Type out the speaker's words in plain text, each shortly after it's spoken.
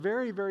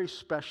Very, very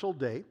special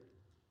day.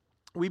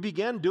 We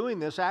began doing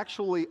this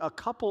actually a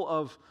couple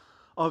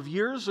of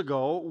years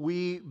ago.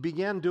 We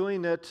began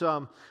doing it,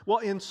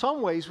 in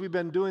some ways we've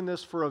been doing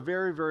this for a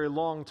very, very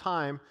long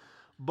time,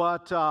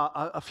 but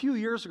a few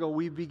years ago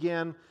we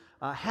began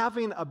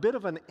having a bit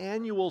of an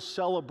annual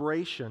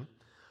celebration,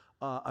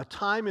 a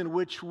time in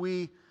which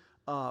we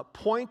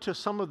point to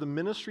some of the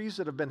ministries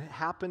that have been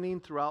happening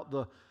throughout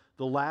the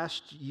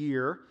last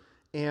year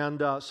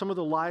and some of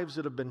the lives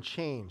that have been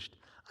changed.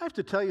 I have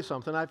to tell you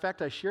something. In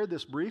fact, I shared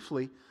this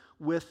briefly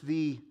with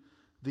the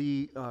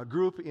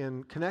group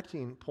in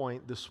Connecting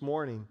Point this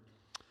morning.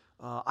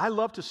 I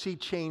love to see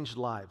changed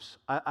lives.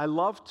 I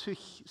love to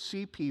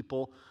see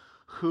people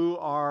who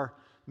are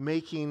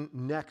making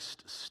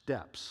next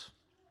steps.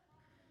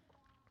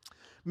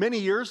 Many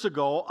years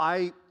ago,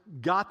 I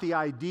got the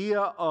idea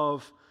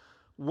of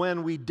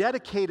when we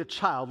dedicate a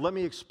child. Let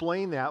me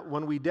explain that.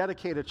 When we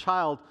dedicate a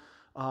child,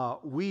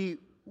 we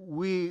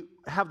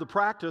have the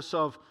practice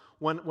of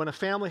when a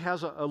family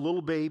has a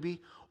little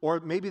baby, or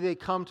maybe they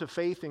come to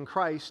faith in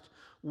Christ,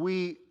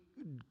 we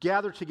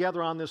gather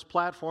together on this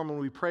platform and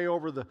we pray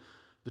over the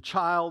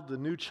child, the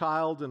new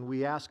child, and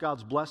we ask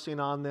God's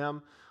blessing on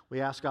them. We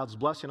ask God's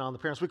blessing on the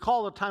parents. We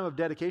call it a time of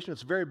dedication.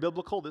 It's very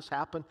biblical. This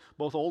happened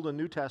both Old and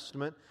New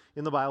Testament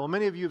in the Bible.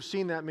 Many of you have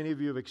seen that. Many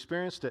of you have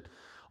experienced it.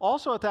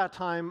 Also at that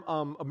time,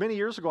 many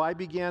years ago, I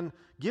began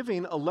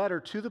giving a letter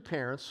to the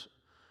parents,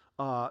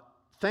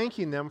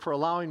 thanking them for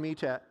allowing me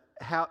to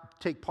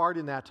take part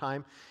in that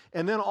time,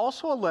 and then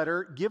also a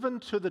letter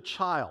given to the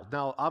child.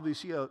 Now,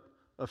 obviously, a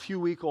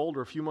few-week-old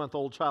or a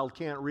few-month-old child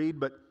can't read,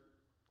 but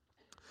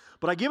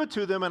I give it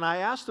to them, and I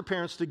ask the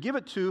parents to give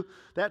it to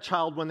that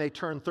child when they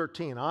turn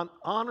 13, on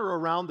or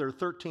around their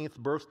 13th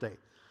birthday.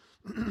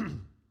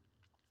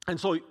 And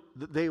so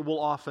they will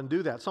often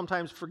do that.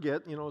 Sometimes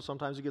forget,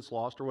 sometimes it gets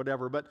lost or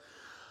whatever, but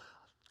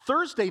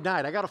Thursday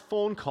night, I got a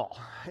phone call,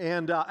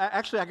 and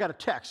actually I got a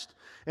text,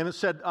 and it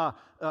said,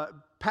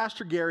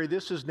 Pastor Gary,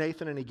 this is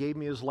Nathan, and he gave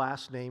me his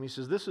last name. He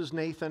says, this is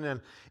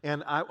Nathan,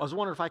 and I was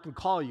wondering if I can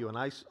call you, and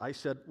I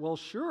said, well,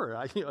 sure.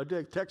 I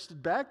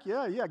texted back,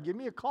 yeah, give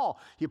me a call.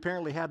 He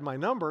apparently had my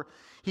number.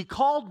 He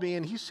called me,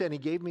 and he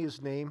gave me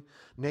his name,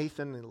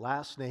 Nathan, and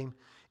last name,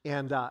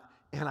 and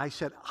I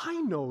said, I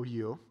know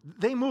you.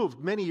 They moved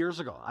many years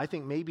ago. I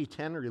think maybe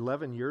 10 or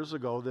 11 years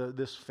ago,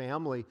 this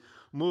family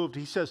moved.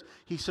 He says,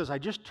 I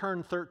just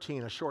turned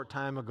 13 a short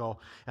time ago,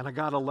 and I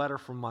got a letter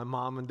from my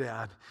mom and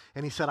dad.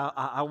 And he said,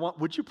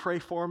 would you pray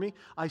for me?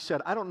 I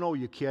said, I don't know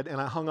you, kid, and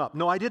I hung up.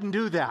 No, I didn't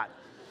do that.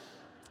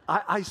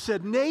 I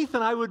said,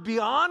 Nathan, I would be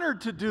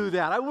honored to do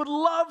that. I would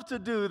love to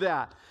do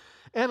that.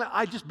 And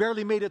I just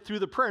barely made it through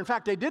the prayer. In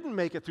fact, I didn't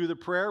make it through the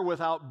prayer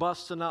without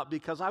busting up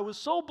because I was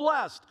so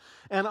blessed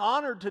and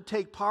honored to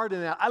take part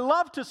in that. I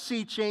love to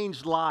see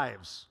changed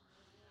lives.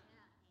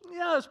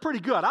 Yeah, it's pretty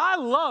good. I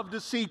love to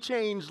see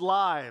changed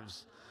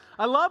lives.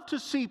 I love to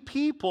see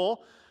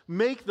people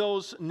make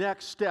those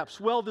next steps.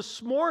 Well,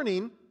 this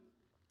morning,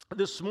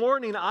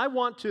 I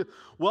want to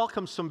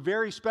welcome some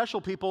very special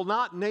people.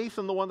 Not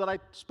Nathan, the one that I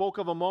spoke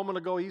of a moment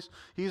ago. He's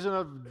in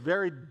a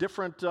very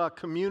different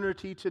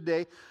community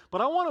today.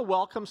 But I want to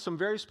welcome some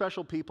very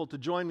special people to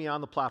join me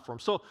on the platform.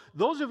 So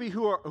those of you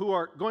who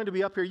are going to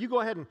be up here, you go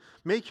ahead and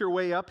make your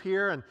way up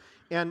here.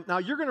 And now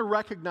you're going to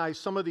recognize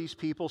some of these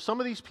people. Some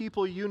of these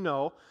people you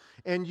know,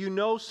 and you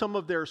know some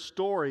of their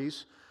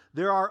stories.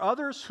 There are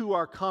others who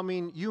are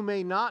coming. You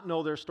may not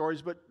know their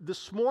stories, but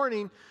this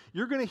morning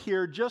you're going to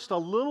hear just a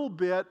little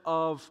bit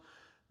of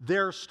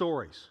their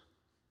stories.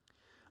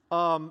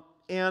 Some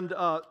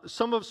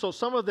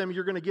of them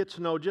you're going to get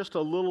to know just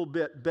a little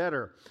bit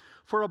better.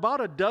 For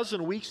about a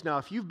dozen weeks now,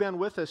 if you've been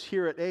with us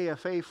here at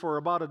AFA for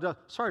about a dozen,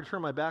 sorry to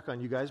turn my back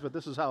on you guys, but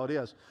this is how it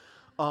is.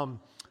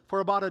 For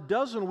about a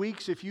dozen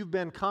weeks, if you've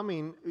been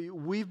coming,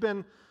 we've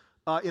been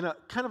in a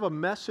kind of a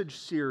message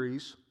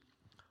series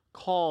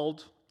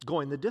called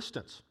Going the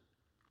Distance.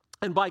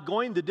 And by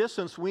going the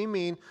distance, we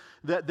mean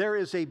that there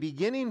is a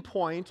beginning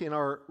point in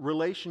our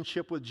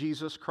relationship with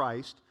Jesus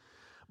Christ,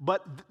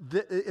 but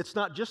it's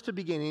not just a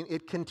beginning,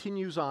 it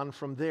continues on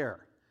from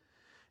there.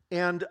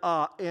 And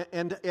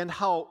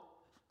how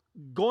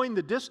going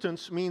the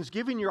distance means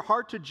giving your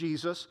heart to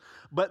Jesus,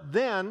 but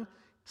then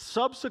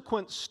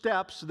subsequent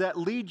steps that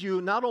lead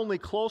you not only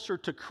closer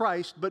to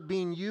Christ, but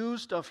being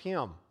used of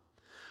Him.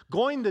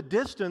 Going the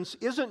distance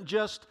isn't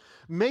just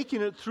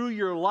making it through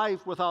your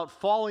life without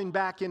falling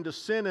back into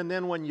sin, and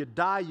then when you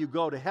die, you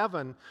go to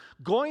heaven.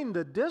 Going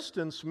the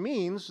distance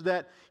means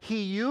that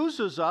He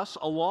uses us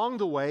along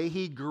the way,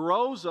 He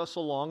grows us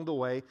along the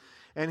way,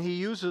 and He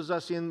uses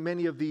us in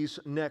many of these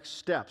next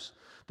steps.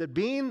 That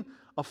being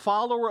a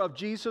follower of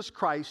Jesus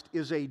Christ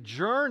is a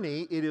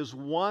journey. It is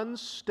one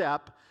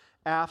step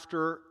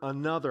after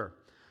another.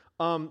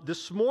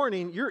 This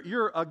morning,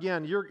 you're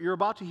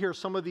about to hear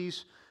some of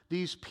these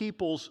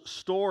people's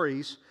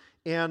stories,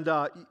 and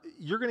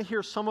you're going to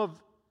hear some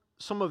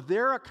of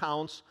their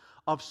accounts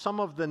of some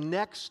of the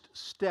next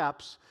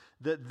steps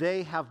that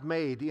they have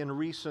made in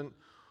recent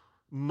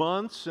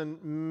months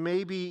and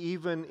maybe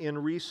even in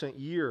recent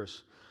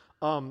years.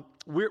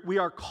 we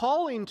are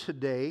calling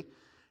today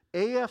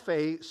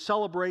AFA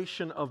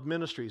Celebration of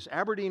Ministries,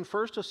 Aberdeen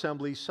First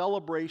Assembly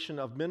Celebration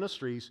of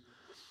Ministries.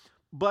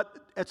 But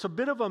it's a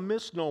bit of a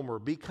misnomer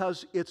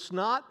because it's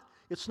not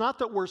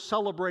that we're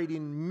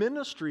celebrating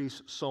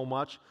ministries so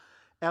much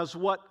as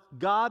what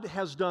God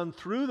has done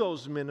through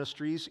those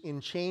ministries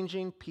in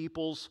changing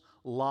people's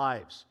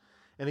lives.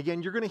 And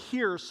again, you're going to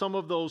hear some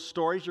of those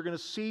stories. You're going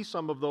to see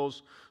some of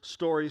those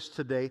stories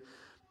today.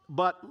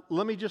 But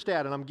let me just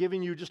add, and I'm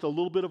giving you just a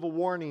little bit of a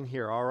warning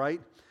here, all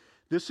right?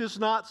 This is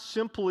not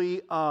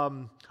simply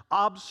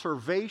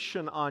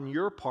observation on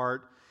your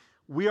part.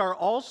 We are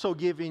also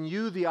giving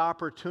you the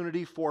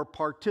opportunity for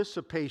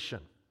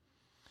participation.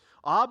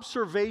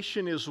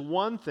 Observation is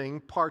one thing,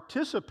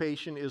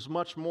 participation is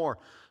much more.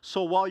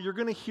 So while you're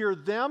going to hear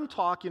them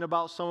talking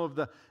about some of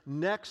the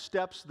next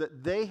steps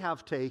that they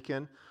have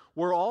taken,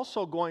 we're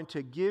also going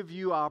to give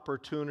you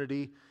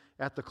opportunity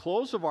at the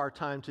close of our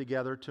time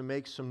together to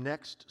make some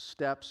next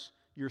steps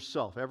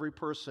yourself, every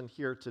person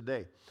here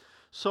today.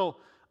 So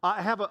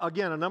I have,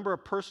 again, a number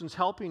of persons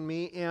helping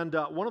me, and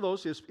one of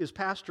those is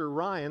Pastor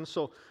Ryan.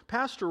 So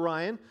Pastor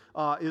Ryan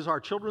is our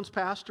children's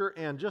pastor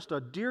and just a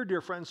dear,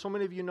 dear friend. So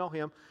many of you know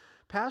him.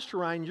 Pastor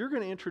Ryan, you're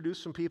going to introduce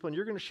some people, and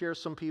you're going to share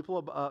some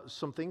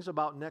things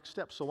about next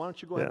steps. So why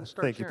don't you go ahead and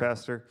start Thank sharing. you,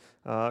 Pastor.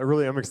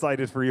 I'm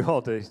excited for you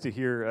all to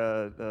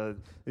hear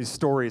these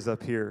stories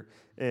up here.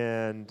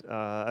 And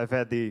I've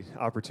had the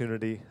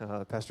opportunity,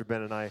 Pastor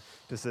Ben and I,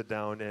 to sit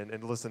down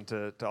and listen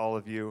to all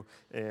of you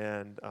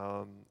and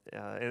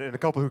a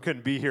couple who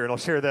couldn't be here, and I'll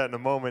share that in a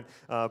moment.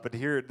 But to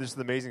hear just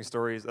the amazing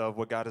stories of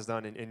what God has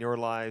done in your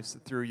lives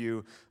through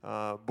you,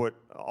 but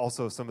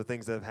also some of the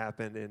things that have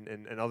happened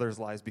in others'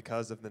 lives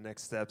because of the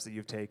next steps that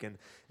you've taken.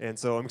 And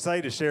so I'm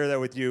excited to share that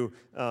with you.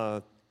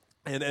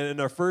 And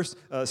our first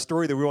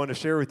story that we want to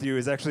share with you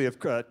is actually of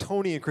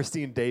Tony and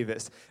Christine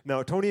Davis.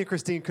 Now, Tony and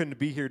Christine couldn't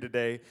be here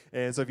today,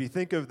 and so if you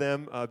think of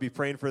them, be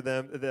praying for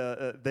them.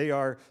 They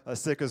are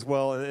sick as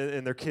well,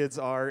 and their kids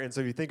are, and so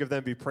if you think of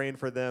them, be praying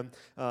for them.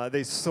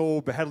 They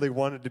so badly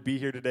wanted to be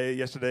here today.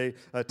 Yesterday,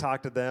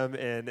 talked to them,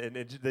 and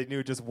they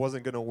knew it just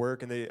wasn't going to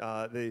work, and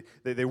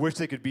they wish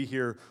they could be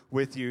here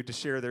with you to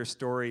share their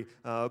story.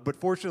 But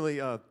fortunately,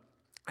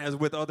 as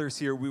with others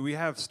here, we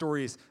have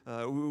stories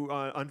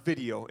on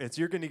video, and so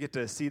you're going to get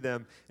to see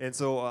them. And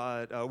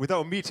so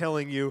without me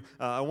telling you,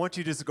 I want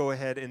you just to go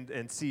ahead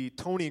and see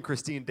Tony and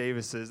Christine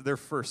Davis's, their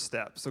first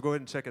step. So go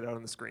ahead and check it out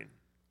on the screen.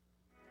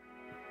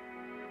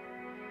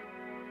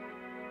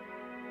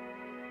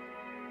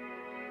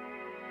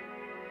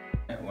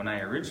 When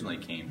I originally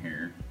came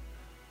here,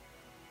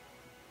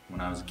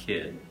 when I was a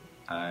kid,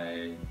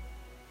 I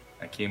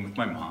came with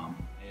my mom,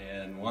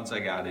 and once I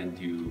got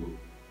into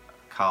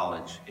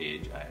college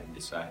age, I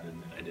decided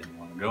that I didn't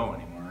want to go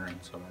anymore, and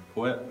so I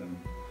quit. And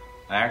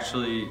I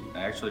actually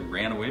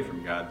ran away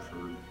from God for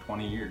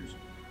 20 years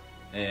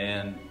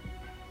and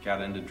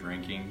got into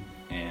drinking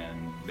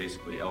and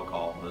basically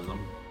alcoholism.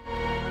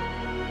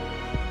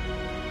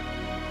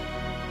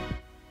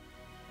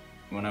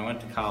 When I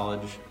went to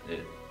college,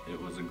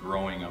 it was a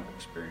growing up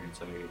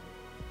experience.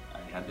 I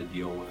had to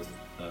deal with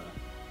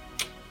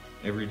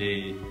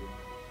everyday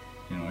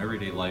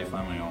life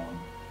on my own,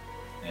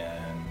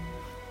 and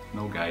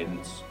no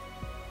guidance,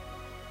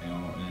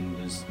 and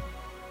just,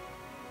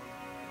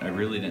 I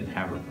really didn't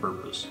have a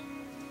purpose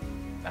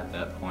at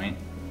that point.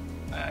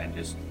 I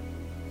just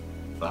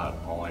thought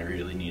all I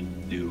really needed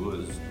to do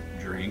was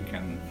drink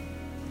and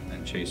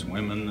chase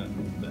women,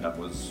 and that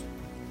was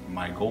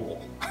my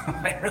goal.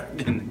 I really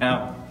didn't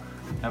have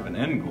an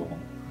end goal.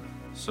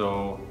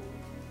 So,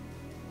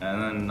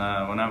 and then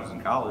when I was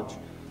in college,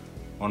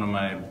 one of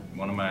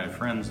my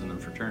friends in the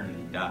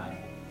fraternity died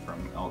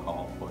from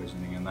alcohol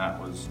poisoning, and that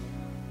was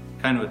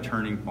kind of a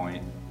turning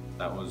point.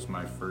 That was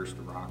my first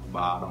rock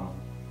bottom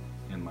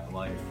in my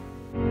life.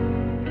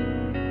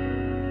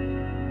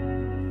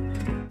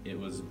 It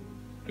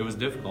was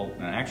difficult,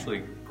 and I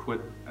actually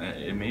quit.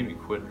 It made me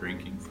quit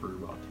drinking for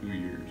about 2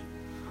 years.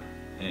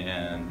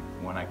 And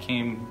when I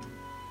came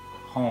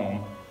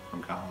home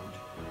from college,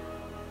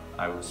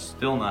 I was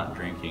still not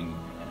drinking,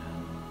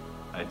 and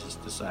I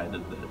just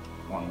decided that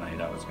one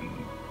night I was going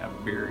to have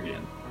a beer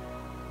again.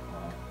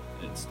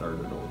 It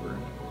started over,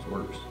 and it was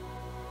worse.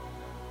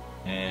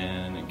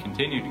 And it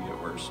continued to get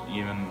worse,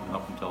 even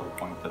up until the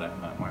point that I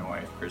met my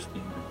wife,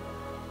 Christine,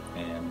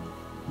 and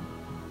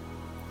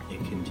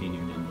it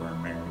continued into our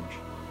marriage,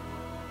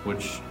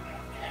 which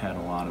had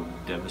a lot of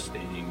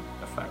devastating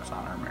effects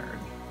on our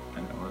marriage.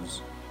 And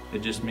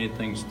it just made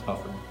things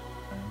tougher,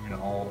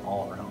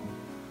 all around.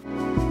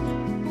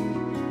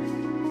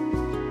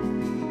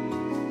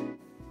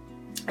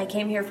 I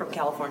came here from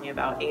California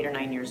about 8 or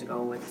 9 years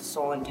ago with the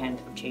sole intent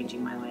of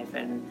changing my life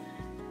and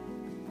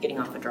getting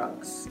off of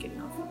drugs,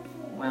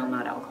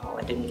 not alcohol.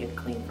 I didn't get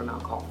clean from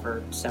alcohol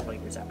for several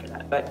years after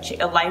that. But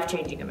a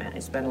life-changing event. I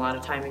spent a lot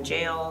of time in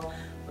jail,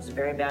 was a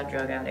very bad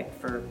drug addict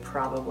for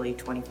probably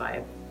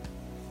 25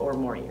 or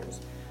more years.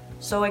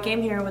 So I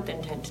came here with the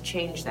intent to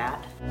change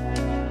that.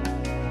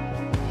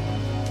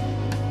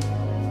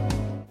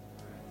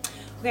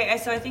 Okay,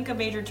 so I think a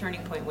major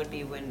turning point would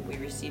be when we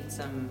received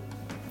some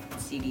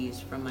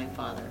CDs from my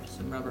father,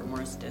 some Robert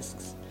Morris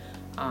discs.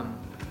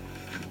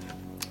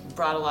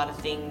 Brought a lot of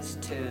things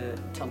to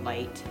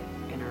light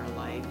in our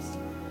lives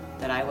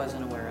that I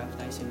wasn't aware of,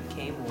 that I soon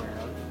became aware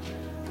of,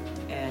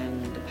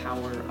 and the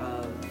power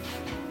of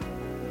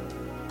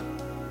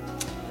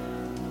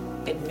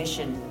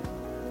admission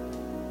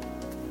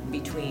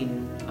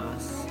between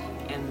us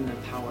and the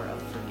power of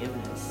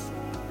forgiveness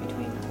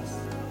between us.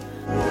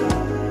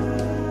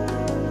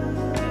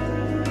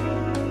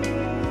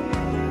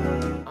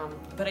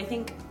 But I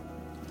think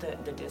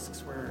the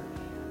discs were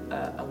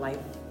a life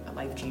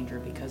changer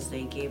because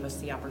they gave us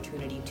the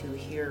opportunity to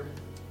hear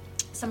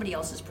somebody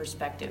else's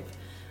perspective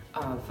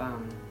of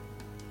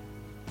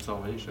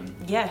Salvation.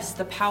 yes,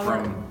 the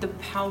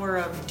power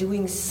of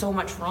doing so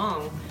much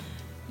wrong,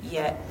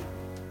 yet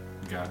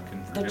God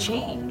can forgive the all.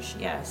 change,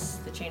 yes,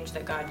 the change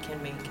that God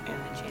can make,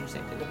 and the change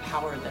that the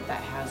power that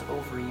has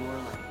over your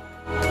life.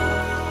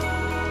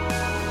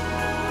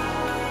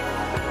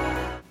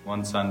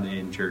 One Sunday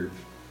in church,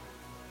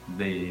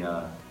 they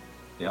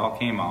all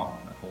came out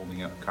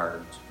holding up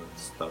cards with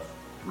stuff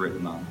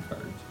written on the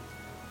cards.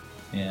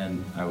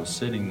 And I was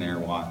sitting there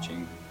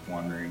watching,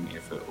 wondering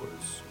if it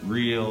was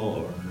real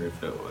or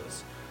if it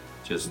was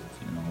just,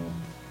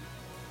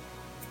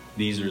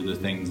 these are the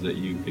things that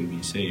you can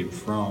be saved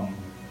from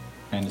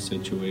kind of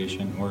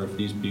situation, or if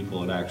these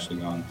people had actually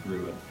gone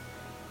through it.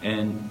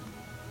 And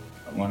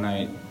when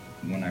I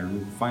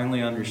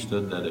finally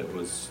understood that it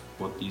was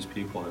what these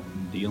people had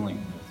been dealing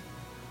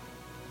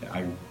with,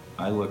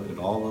 I looked at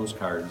all those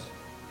cards,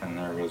 and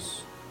there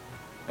was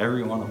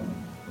every one of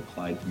them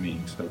applied to me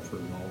except for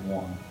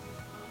one.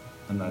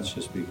 And that's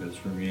just because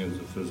for me it was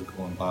a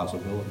physical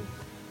impossibility.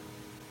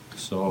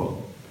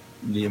 So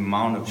the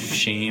amount of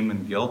shame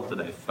and guilt that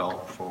I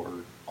felt for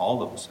all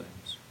those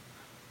things,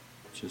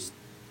 just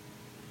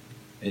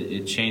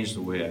it changed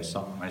the way I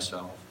saw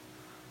myself.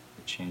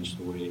 It changed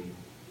the way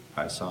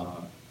I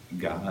saw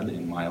God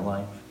in my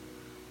life.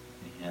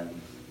 And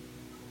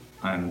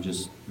I'm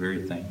just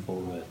very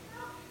thankful that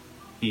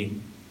He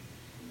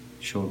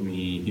showed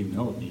me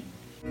humility.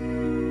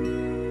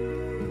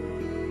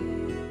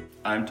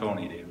 I'm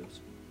Tony Davis.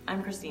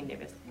 I'm Christine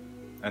Davis.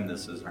 And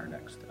this is our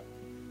next step.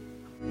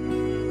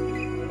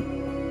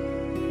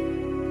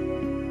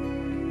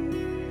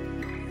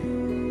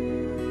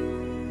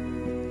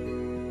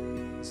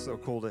 So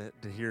cool to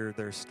hear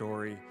their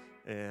story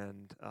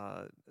and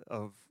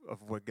of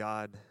what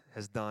God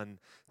has done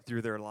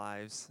through their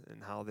lives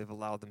and how they've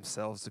allowed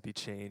themselves to be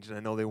changed. And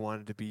I know they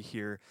wanted to be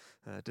here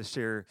to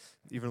share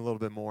even a little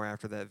bit more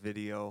after that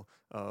video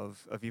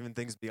of even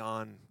things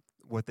beyond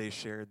what they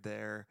shared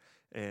there.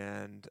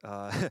 And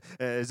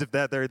as if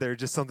that they're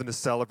just something to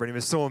celebrate. I mean,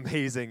 it's so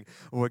amazing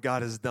what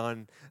God has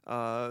done.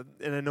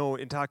 And I know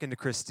in talking to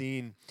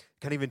Christine,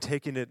 kind of even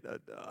taking it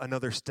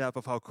another step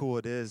of how cool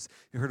it is.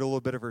 You heard a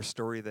little bit of her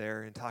story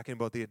there and talking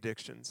about the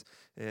addictions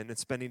and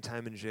spending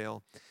time in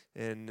jail.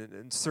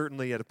 And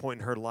certainly at a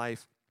point in her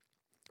life,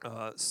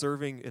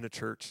 serving in a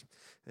church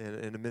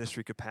in a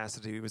ministry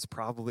capacity was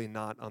probably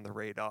not on the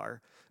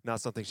radar, not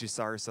something she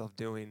saw herself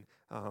doing.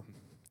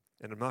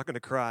 And I'm not going to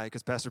cry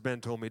because Pastor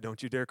Ben told me,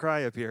 don't you dare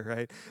cry up here,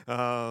 right?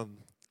 I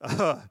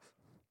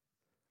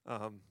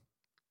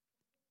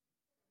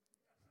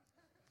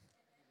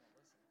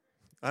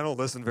don't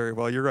listen very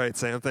well. You're right,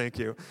 Sam. Thank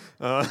you.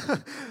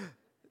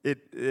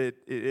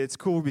 It's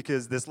cool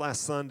because this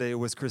last Sunday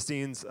was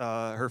Christine's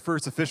her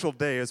first official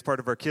day as part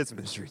of our kids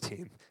ministry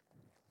team.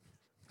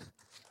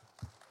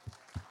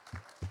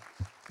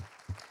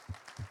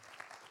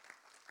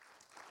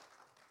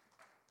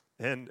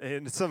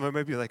 And some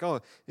might be like,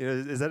 oh,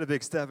 is that a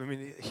big step? I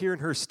mean,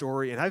 hearing her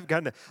story, and I've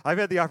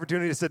had the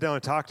opportunity to sit down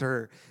and talk to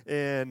her,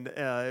 and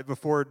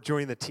before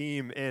joining the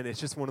team, and it's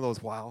just one of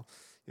those, wow,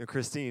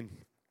 Christine,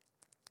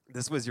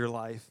 this was your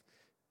life,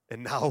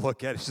 and now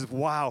look at it. She's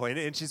wow,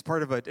 and she's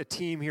part of a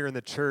team here in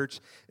the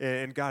church,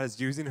 and God is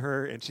using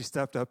her, and she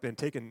stepped up and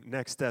taken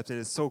next steps, and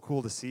it's so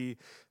cool to see.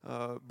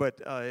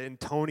 But in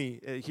Tony,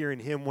 hearing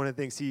him, one of the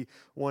things he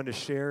wanted to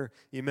share,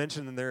 you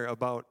mentioned in there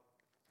about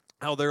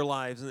how their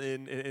lives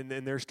and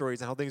their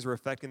stories and how things were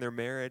affecting their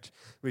marriage.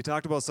 We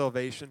talked about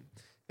salvation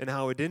and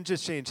how it didn't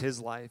just change his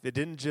life. It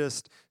didn't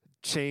just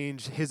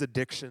change his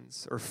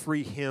addictions or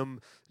free him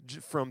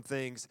from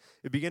things.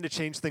 It began to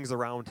change things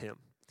around him.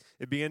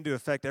 It began to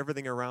affect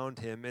everything around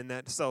him, and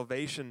that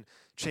salvation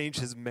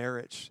changed his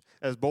marriage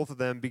as both of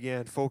them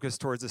began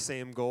focused towards the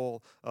same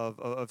goal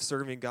of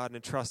serving God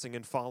and trusting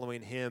and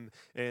following Him,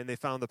 and they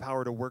found the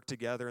power to work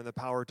together and the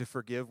power to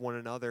forgive one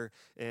another,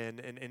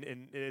 and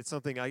it's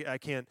something I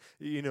can't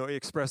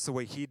express the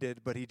way he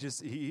did, but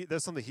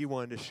that's something he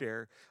wanted to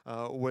share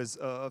was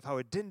of how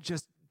it didn't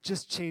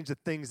just change the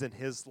things in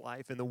his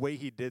life and the way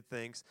he did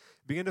things,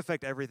 began to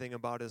affect everything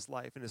about his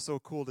life. And it's so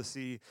cool to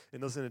see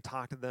and listen and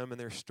talk to them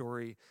and their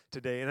story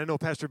today. And I know,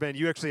 Pastor Ben,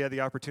 you actually had the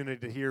opportunity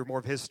to hear more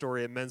of his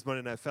story at Men's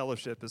Monday Night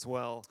Fellowship as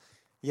well.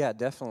 Yeah,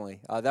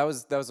 definitely. That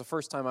was the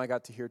first time I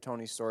got to hear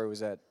Tony's story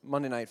was at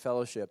Monday Night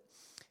Fellowship.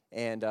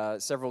 And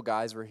several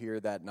guys were here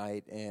that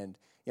night. And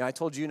I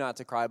told you not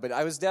to cry, but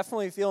I was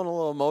definitely feeling a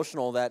little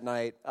emotional that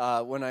night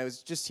when I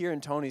was just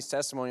hearing Tony's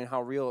testimony and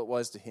how real it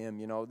was to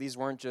him. These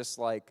weren't just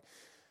like,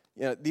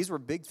 these were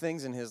big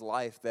things in his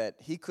life that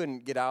he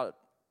couldn't get out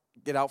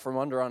from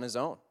under on his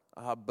own.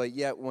 But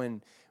yet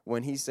when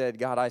he said,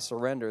 God, I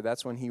surrender,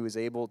 that's when he was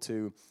able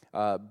to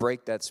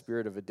break that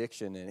spirit of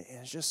addiction. And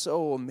it's just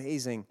so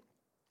amazing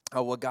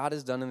what God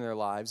has done in their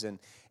lives. And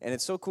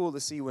it's so cool to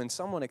see when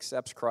someone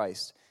accepts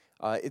Christ.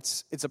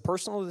 It's a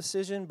personal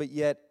decision, but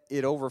yet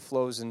it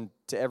overflows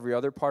into every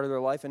other part of their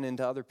life and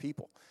into other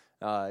people.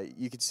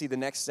 You can see the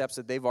next steps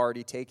that they've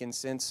already taken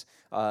since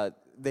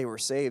they were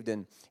saved.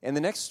 And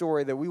the next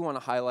story that we want to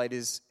highlight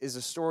is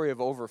a story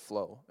of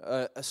overflow,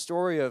 a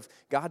story of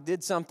God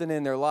did something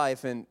in their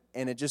life, and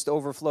it just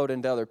overflowed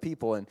into other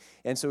people.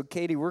 And so,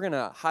 Katie, we're going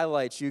to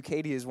highlight you.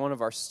 Katie is one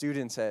of our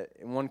students at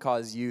One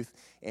Cause Youth,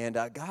 and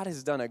God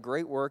has done a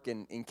great work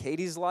in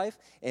Katie's life,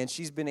 and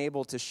she's been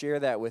able to share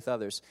that with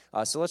others.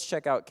 So let's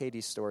check out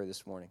Katie's story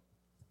this morning.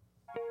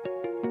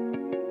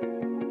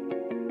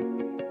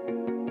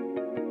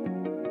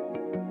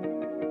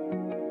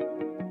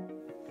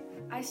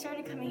 I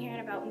started coming here in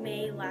about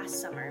May last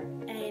summer,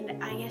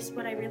 and I guess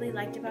what I really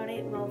liked about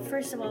it, well,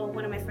 first of all,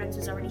 one of my friends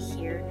was already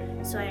here,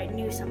 so I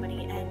knew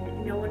somebody,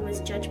 and no one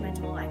was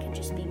judgmental. I could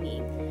just be me.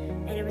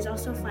 And it was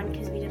also fun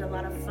because we did a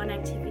lot of fun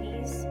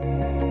activities.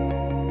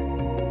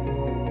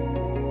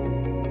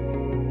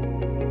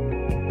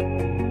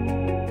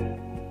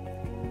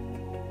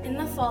 In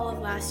the fall of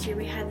last year,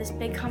 we had this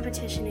big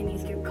competition in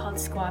youth group called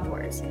Squad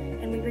Wars,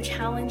 and we were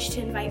challenged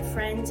to invite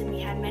friends, and we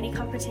had many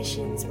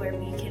competitions where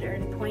we could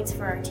earn points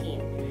for our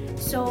team.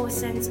 So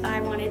since I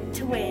wanted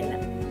to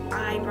win,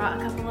 I brought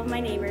a couple of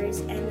my neighbors,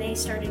 and they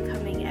started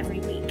coming every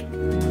week.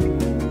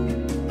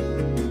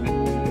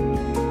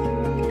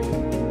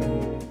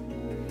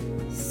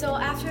 So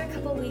after a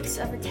couple weeks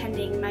of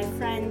attending, my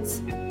friends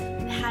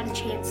had a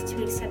chance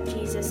to accept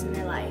Jesus in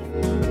their life.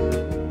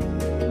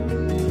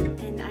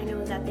 And I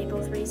know that they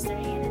both raised their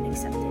hand and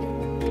accepted it.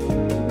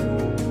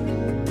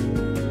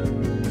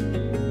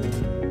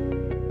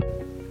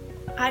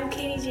 I'm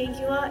Katie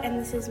Jankula, and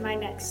this is my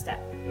next step.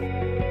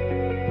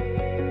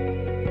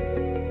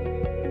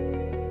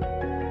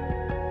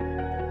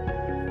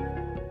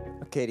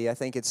 Katie, I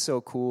think it's so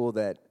cool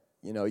that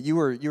you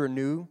were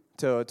new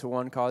to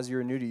One Cause, you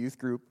were new to youth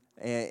group,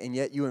 and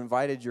yet you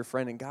invited your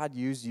friend, and God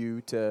used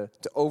you to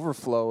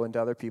overflow into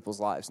other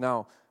people's lives.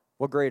 Now,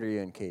 what grade are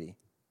you in, Katie?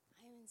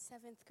 I'm in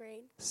 7th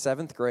grade.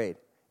 7th grade,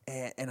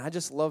 and I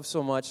just love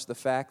so much the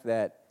fact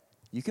that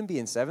you can be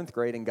in 7th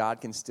grade and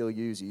God can still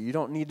use you. You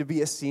don't need to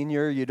be a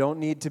senior. You don't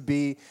need to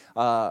be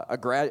a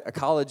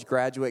college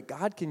graduate.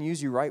 God can use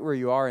you right where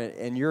you are,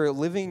 and you're a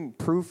living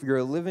proof. You're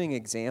a living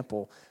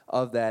example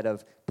of that,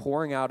 of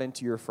pouring out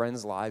into your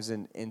friends' lives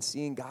and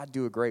seeing God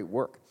do a great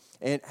work.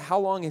 And how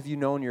long have you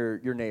known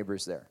your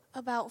neighbors there?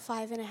 About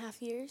 5.5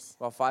 years.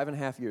 About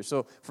 5.5 years.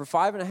 So for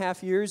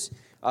 5.5 years,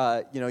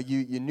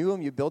 you knew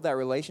him, you built that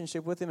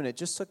relationship with him, and it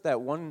just took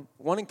that one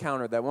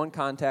encounter, that one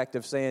contact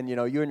of saying,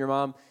 you and your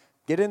mom,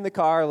 get in the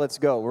car, let's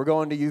go. We're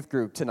going to youth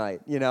group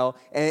tonight,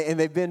 and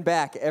they've been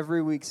back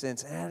every week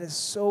since. And that is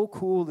so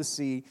cool to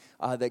see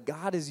that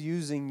God is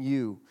using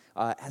you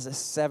as a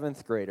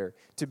 7th grader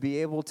to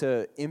be able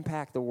to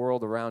impact the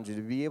world around you,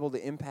 to be able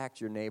to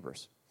impact your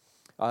neighbors.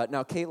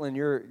 Now, Caitlin,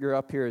 you're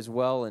up here as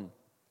well, and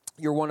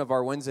you're one of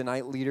our Wednesday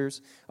night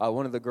leaders,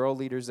 one of the girl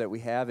leaders that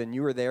we have, and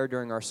you were there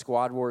during our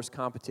Squad Wars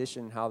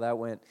competition, how that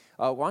went.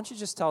 Why don't you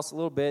just tell us a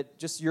little bit,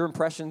 just your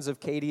impressions of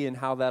Katie and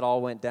how that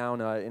all went down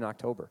in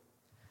October?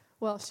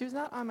 Well, she was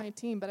not on my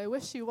team, but I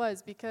wish she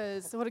was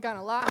because it would have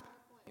gotten a lot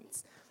of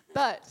points.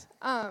 But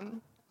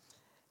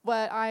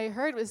what I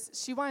heard was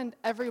she was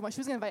going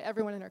to invite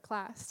everyone in her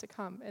class to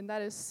come, and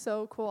that is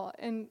so cool.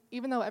 And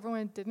even though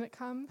everyone didn't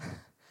come,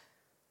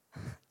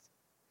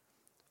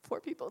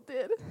 4 people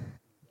did.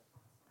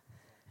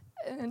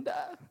 And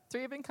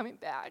 3 have been coming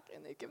back,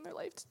 and they've given their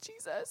life to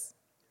Jesus.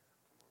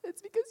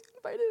 It's because you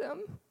invited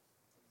them.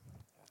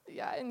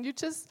 Yeah, and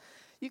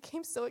you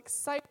came so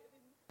excited.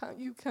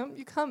 You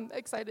come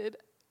excited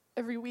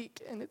every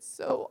week, and it's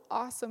so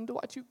awesome to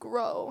watch you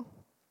grow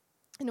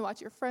and to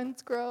watch your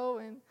friends grow,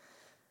 and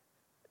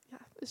yeah,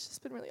 it's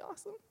just been really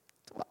awesome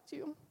to watch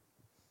you.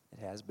 It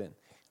has been.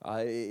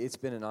 It's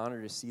been an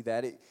honor to see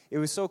that. It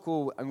was so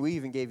cool. I mean, we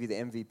even gave you the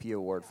MVP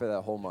award for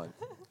that whole month.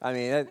 I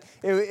mean,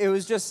 it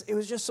was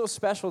just so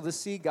special to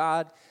see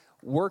God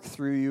work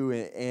through you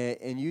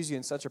and use you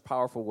in such a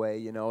powerful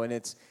way, and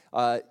it's,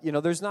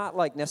 there's not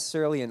like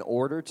necessarily an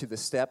order to the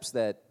steps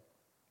that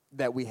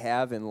we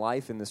have in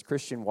life in this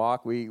Christian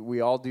walk. We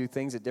all do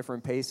things at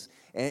different pace,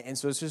 and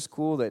so it's just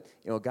cool that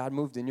God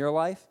moved in your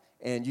life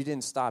and you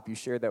didn't stop. You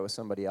shared that with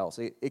somebody else.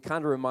 It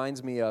kind of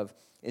reminds me of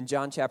in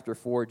John chapter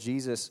 4,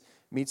 Jesus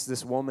meets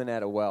this woman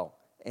at a well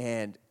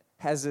and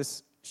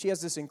she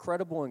has this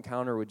incredible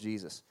encounter with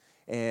Jesus.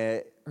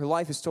 And her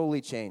life is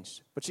totally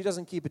changed, but she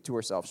doesn't keep it to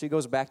herself. She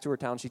goes back to her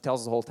town. She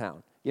tells the whole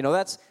town.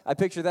 I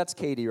picture that's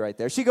Katie right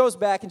there. She goes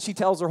back and she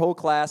tells her whole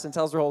class and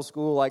tells her whole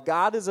school, like,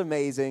 God is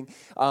amazing.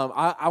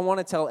 I want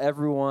to tell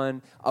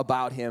everyone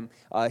about him.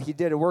 He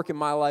did a work in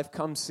my life.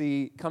 Come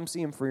see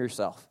him for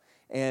yourself.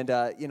 And,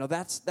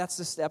 that's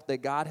the step that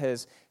God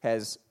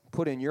has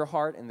put in your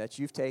heart and that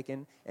you've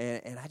taken.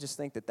 And I just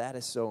think that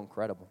is so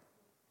incredible.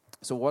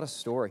 So what a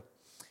story.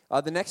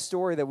 The next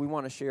story that we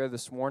want to share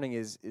this morning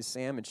is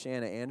Sam and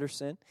Shanna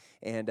Anderson.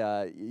 And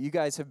you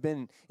guys have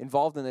been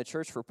involved in the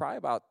church for probably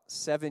about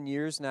 7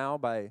 years now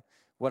by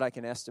what I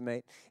can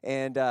estimate.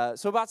 And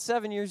so about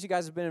 7 years you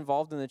guys have been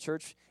involved in the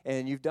church,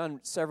 and you've done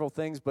several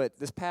things. But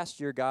this past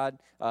year, God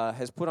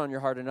has put on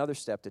your heart another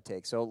step to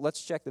take. So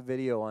let's check the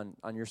video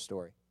on your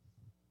story.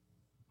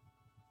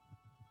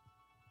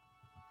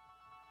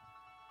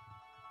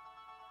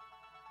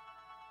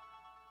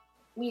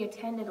 We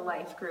attended a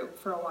life group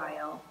for a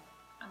while.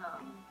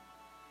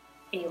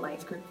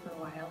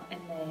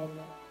 And then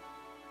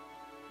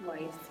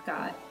life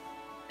got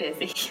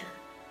busy.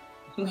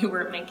 We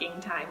weren't making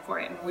time for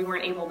it, and we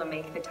weren't able to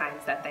make the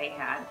times that they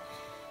had.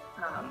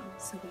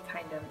 So we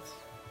kind of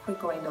quit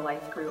going to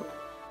life group.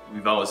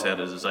 We've always had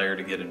a desire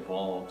to get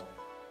involved,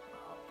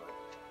 but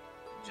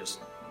just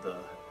the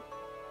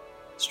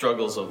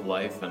struggles of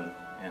life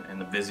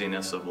and the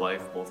busyness of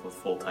life, both with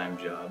full-time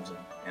jobs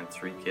and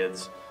 3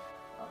 kids.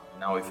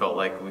 Now we felt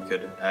like we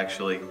could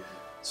actually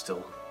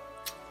still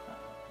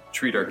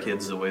treat our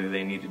kids the way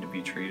they needed to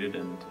be treated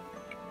and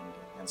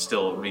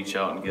still reach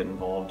out and get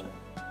involved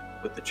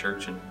with the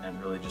church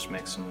and really just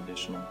make some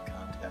additional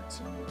contacts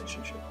and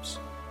relationships.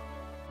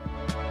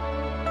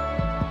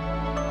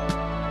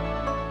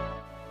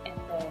 And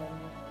then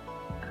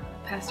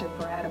Pastor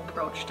Brad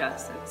approached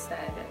us and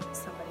said if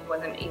somebody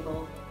wasn't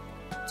able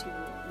to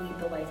lead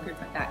the life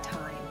group at that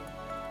time,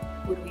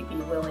 would we be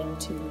willing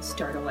to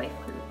start a life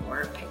group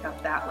or pick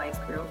up that life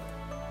group?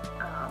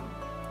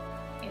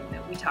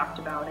 And we talked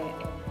about it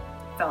and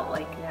felt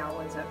like now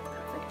was a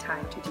perfect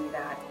time to do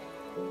that.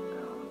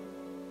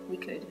 We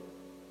could.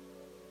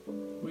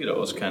 We'd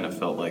always kind of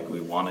felt like we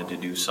wanted to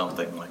do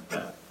something like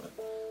that, but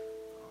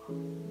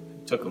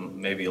it took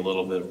maybe a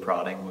little bit of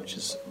prodding, which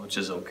is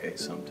okay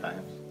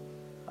sometimes,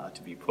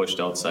 to be pushed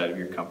outside of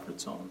your comfort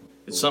zone.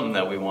 It's something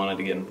that we wanted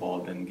to get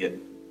involved in, get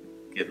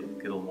a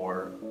little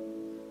more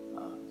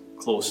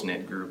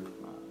close-knit group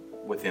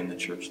within the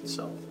church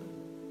itself.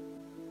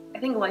 I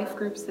think life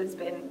groups has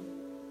been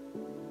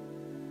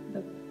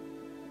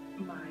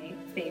my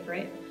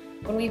favorite.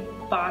 When we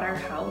bought our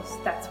house,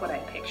 that's what I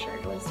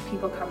pictured, was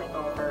people coming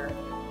over,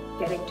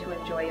 getting to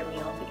enjoy a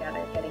meal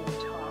together, getting to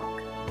talk,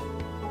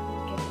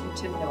 getting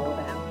to know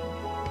them,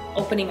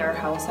 opening our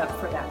house up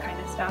for that kind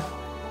of stuff.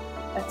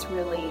 That's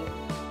really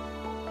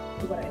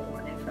what I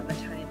wanted from the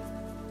time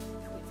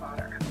that we bought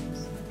our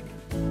house.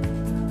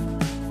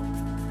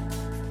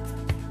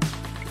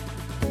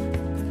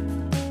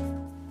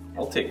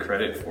 I'll take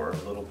credit for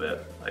it a little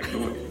bit. Like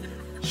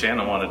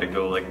Shanna wanted to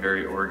go like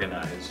very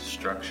organized,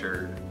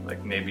 structured,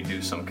 like maybe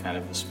do some kind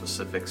of a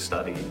specific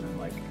study and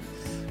like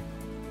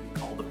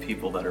all the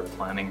people that are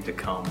planning to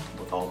come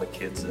with all the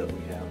kids that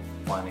we have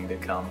planning to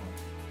come.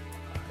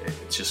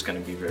 It's just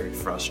going to be very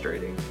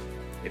frustrating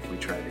if we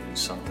try to do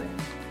something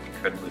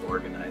incredibly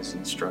organized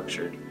and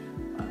structured.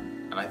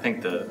 And I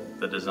think the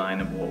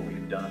design of what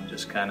we've done,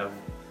 just kind of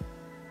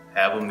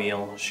have a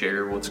meal,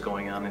 share what's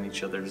going on in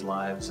each other's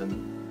lives,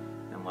 and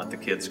let the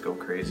kids go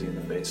crazy in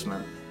the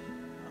basement,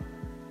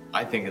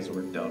 I think has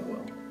worked out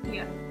well.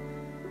 Yeah,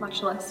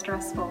 much less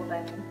stressful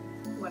than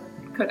what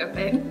could have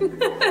been.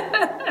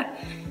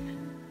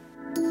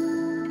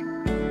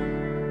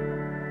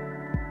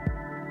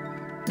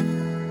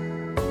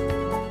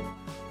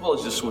 Well,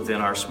 it's just within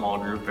our small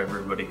group,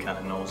 everybody kind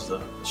of knows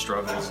the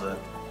struggles that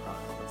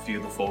a few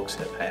of the folks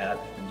have had,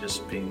 and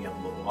just being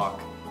able to walk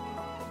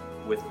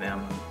with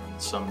them in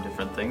some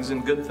different things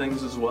and good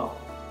things as well.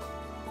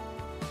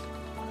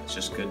 It's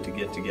just good to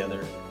get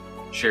together,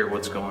 share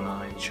what's going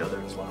on in each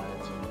other's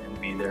lives, and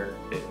be there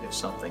if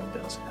something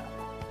does happen.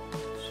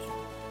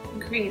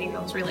 And creating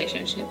those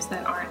relationships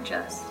that aren't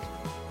just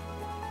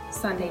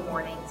Sunday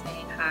morning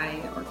saying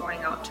hi or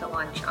going out to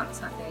lunch on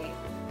Sunday,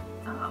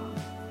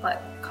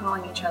 but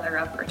calling each other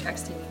up or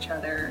texting each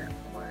other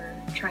or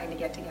trying to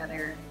get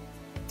together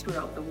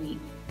throughout the week.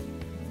 I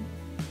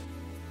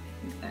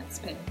think that's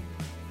been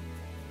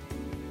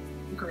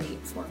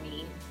great for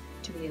me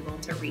to be able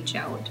to reach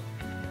out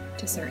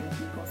to certain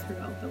people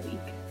throughout the week.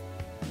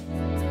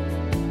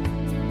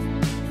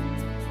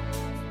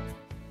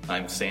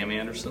 I'm Sam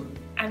Anderson.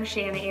 I'm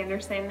Shanna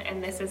Anderson,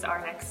 and this is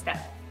Our Next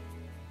Step.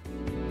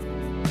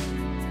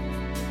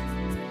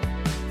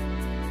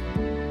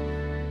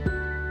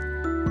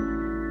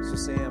 So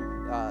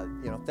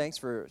Sam, thanks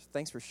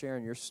for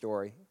sharing your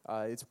story.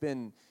 It's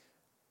been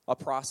a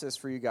process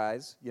for you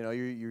guys. You know,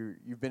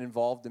 you've been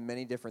involved in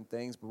many different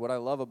things, but what I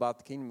love about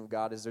the kingdom of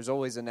God is there's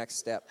always a next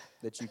step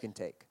that you can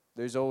take.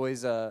 There's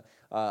always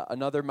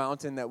another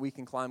mountain that we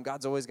can climb.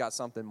 God's always got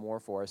something more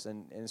for us,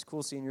 and it's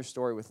cool seeing your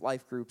story with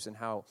life groups and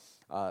how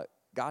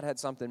God had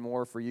something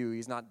more for you.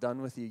 He's not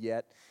done with you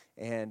yet.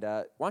 And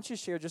why don't you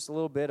share just a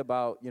little bit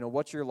about,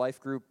 what your life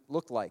group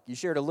looked like? You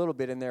shared a little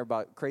bit in there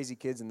about crazy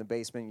kids in the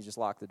basement. You just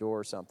locked the door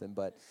or something.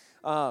 But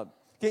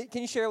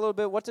can you share a little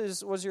bit? What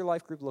does your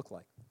life group look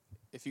like?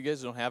 If you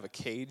guys don't have a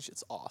cage,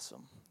 it's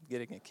awesome.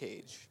 Getting a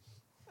cage.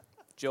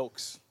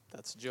 Jokes.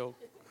 That's a joke.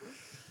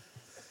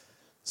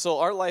 So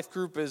our life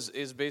group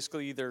is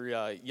basically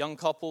either young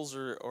couples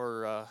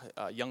or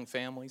young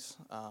families.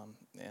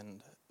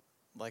 And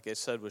like I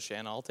said with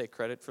Shanna, I'll take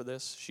credit for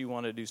this. She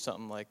wanted to do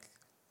something like,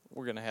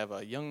 we're going to have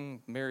a young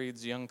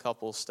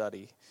couple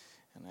study.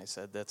 And I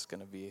said, that's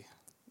going to be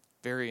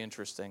very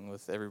interesting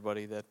with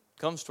everybody that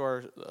comes to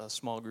our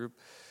small group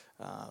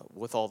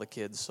with all the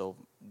kids. So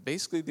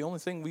basically the only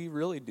thing we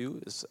really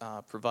do is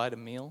provide a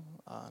meal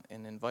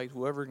and invite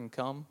whoever can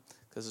come,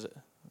 because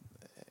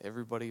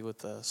everybody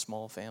with a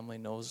small family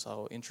knows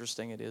how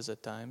interesting it is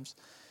at times.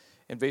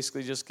 And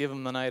basically just give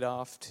them the night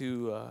off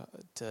to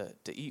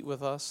eat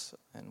with us,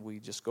 and we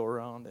just go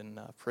around and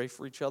pray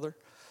for each other.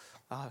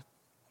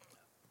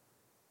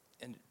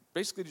 And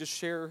basically just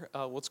share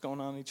what's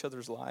going on in each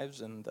other's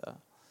lives. And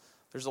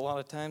there's a lot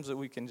of times that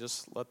we can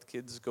just let the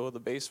kids go to the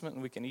basement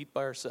and we can eat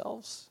by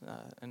ourselves.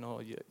 I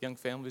know young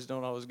families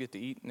don't always get to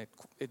eat, and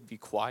it'd be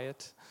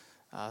quiet.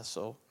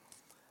 So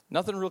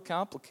nothing real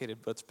complicated,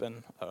 but it's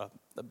been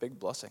a big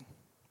blessing.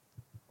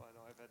 Well, I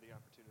know I've had the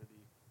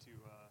opportunity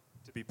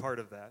to be part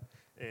of that,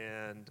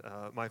 and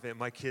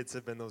my kids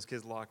have been those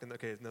kids locked.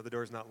 Okay, no, the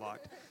door's not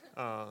locked.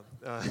 I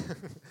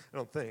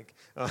don't think.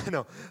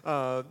 No,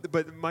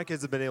 but my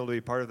kids have been able to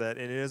be part of that,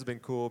 and it has been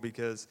cool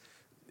because,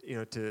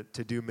 to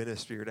do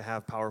ministry or to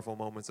have powerful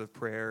moments of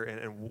prayer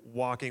and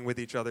walking with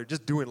each other,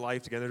 just doing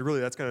life together.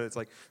 Really, it's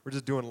like we're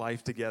just doing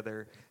life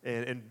together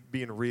and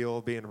being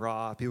real, being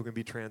raw. People can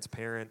be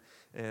transparent,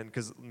 and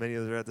because many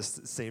of them are at the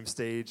same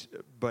stage,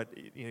 but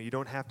you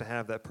don't have to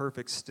have that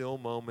perfect still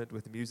moment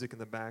with music in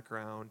the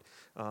background,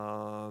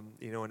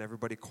 and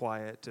everybody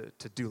quiet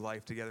to do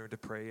life together and to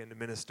pray and to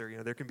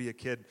minister. There can be a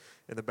kid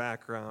in the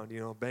background,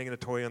 banging a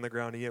toy on the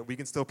ground, and yet we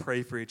can still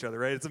pray for each other,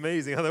 right? It's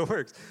amazing how that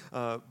works.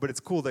 But it's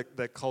cool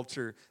that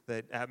culture,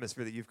 that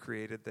atmosphere that you've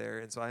created there.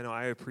 And so I know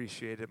I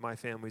appreciate it. My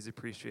family's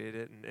appreciate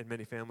it, and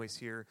many families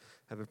here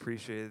have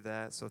appreciated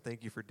that. So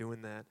thank you for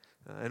doing that.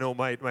 I know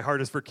my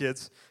heart is for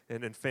kids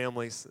and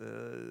families.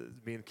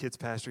 Being a kids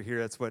pastor here,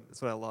 that's what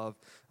I love.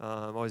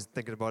 I'm always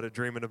thinking about it,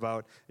 dreaming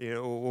about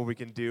what we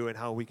can do and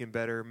how we can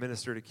better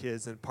minister to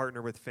kids and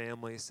partner with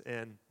families.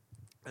 And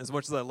as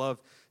much as I love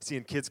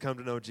seeing kids come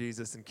to know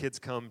Jesus and kids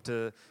come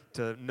to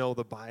know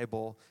the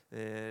Bible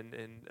and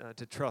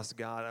to trust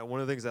God, one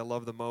of the things I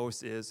love the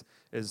most is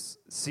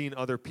seeing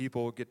other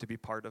people get to be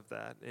part of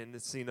that, and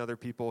seeing other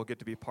people get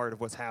to be part of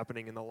what's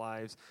happening in the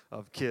lives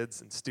of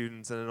kids and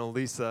students. And I know,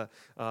 Lisa,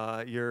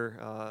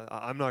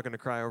 I'm not going to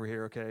cry over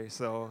here, okay?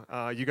 So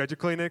you got your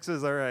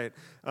Kleenexes? All right.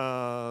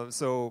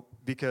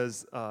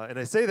 And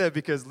I say that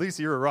because,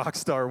 Lisa, you're a rock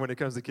star when it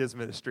comes to kids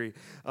ministry.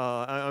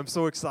 I'm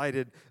so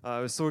excited. I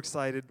was so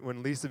excited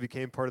when Lisa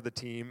became part of the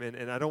team,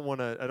 and I don't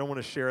want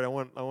to share it. I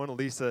want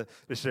Lisa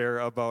to share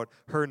about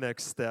her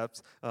next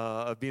steps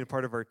of being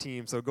part of our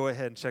team. So go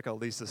ahead and check out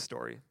Lisa's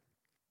story.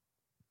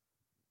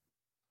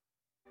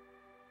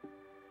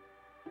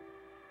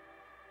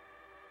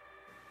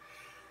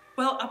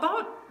 Well,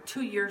 about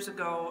 2 years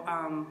ago,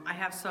 I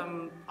have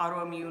some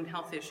autoimmune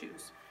health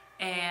issues,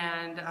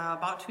 and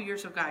about 2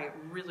 years ago, I got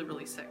really,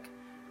 really sick.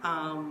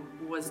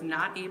 Was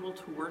not able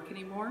to work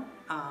anymore.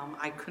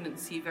 I couldn't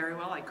see very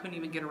well. I couldn't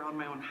even get around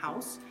my own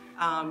house.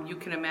 You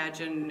can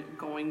imagine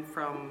going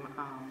from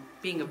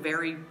being a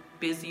very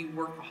busy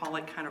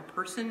workaholic kind of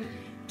person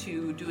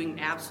to doing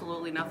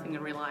absolutely nothing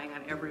and relying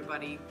on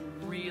everybody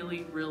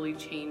really, really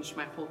changed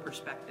my whole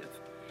perspective.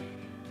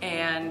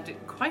 And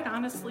quite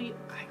honestly,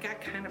 I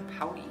got kind of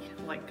pouty,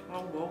 like,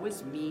 well, woe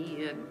is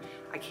me, and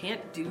I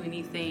can't do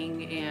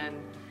anything. And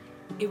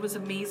it was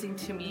amazing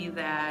to me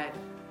that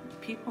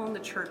people in the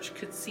church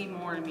could see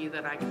more in me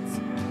than I could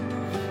see.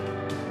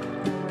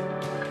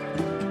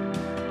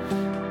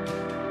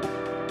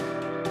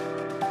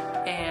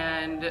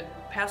 And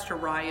Pastor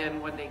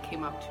Ryan one day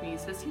came up to me and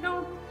says,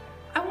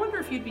 I wonder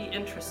if you'd be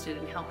interested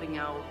in helping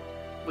out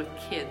with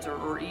kids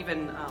or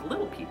even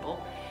little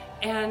people.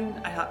 And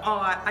I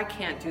thought, I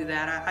can't do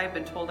that. I've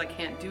been told I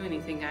can't do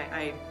anything.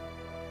 I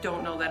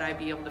don't know that I'd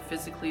be able to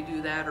physically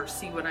do that or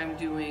see what I'm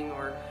doing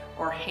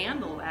or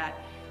handle that.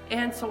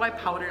 And so I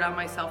pouted on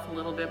myself a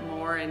little bit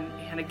more, and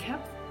I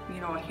kept,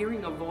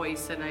 hearing a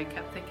voice, and I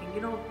kept thinking,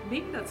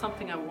 maybe that's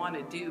something I want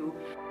to do.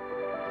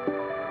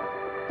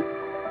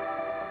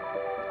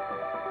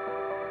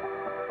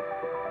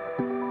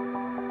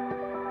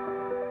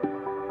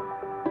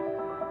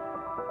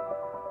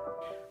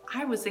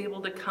 I was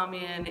able to come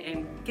in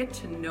and get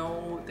to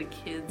know the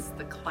kids,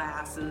 the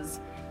classes,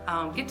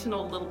 get to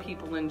know little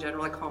people in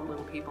general. I call them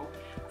little people.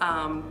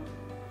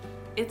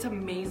 It's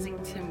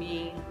amazing to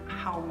me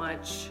how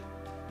much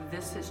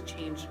this has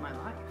changed my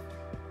life.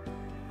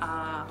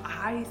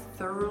 I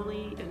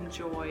thoroughly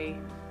enjoy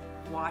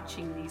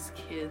watching these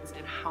kids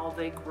and how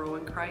they grow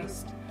in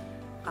Christ.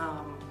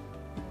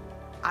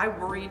 I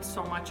worried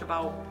so much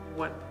about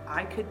what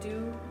I could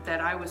do that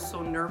I was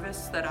so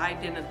nervous that I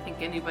didn't think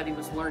anybody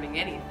was learning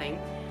anything.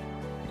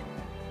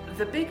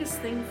 The biggest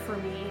thing for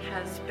me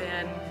has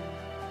been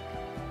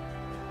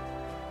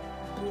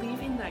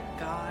believing that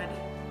God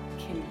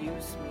can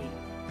use me.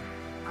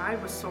 I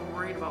was so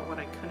worried about what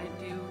I couldn't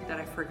do that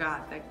I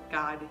forgot that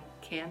God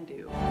can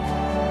do.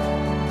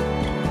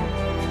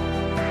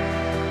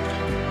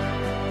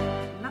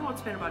 Now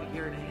it's been about a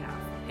year and a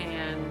half,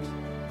 and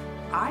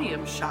I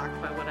am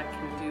shocked by what I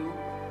can do,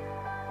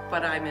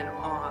 but I'm in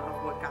awe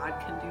of what God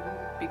can do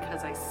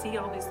because I see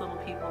all these little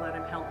people that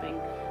I'm helping.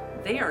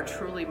 They are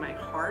truly my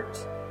heart.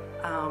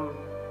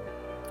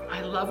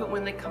 I love it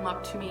when they come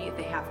up to me,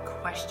 they have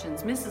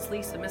questions. Mrs.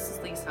 Lisa,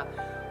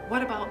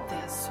 what about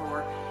this?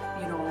 Or,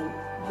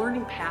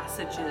 learning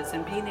passages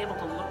and being able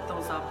to look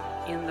those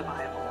up in the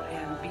Bible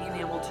and being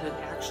able to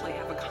actually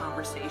have a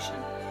conversation.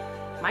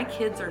 My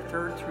kids are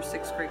 3rd through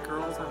 6th grade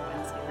girls on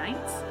Wednesday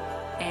nights,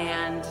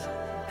 and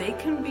they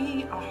can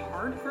be a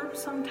hard group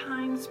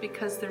sometimes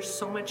because there's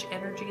so much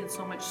energy and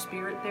so much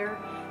spirit there,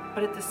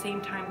 but at the same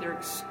time they're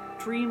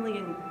extremely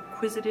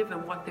inquisitive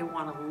in what they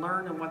want to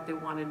learn and what they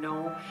want to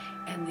know,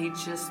 and they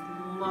just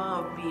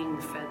love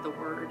being fed the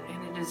Word,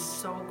 and it is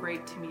so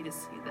great to me to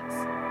see this.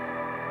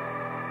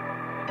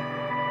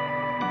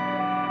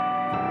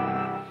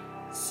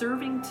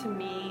 Serving to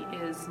me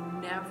is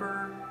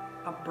never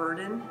a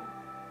burden.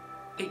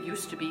 It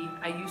used to be.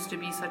 I used to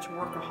be such a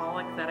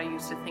workaholic that I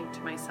used to think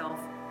to myself,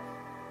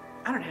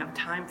 I don't have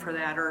time for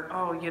that, or,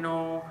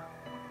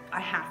 I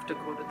have to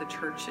go to the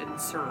church and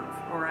serve,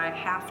 or I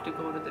have to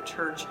go to the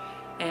church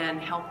and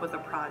help with a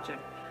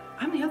project.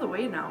 I'm the other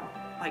way now.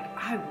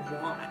 I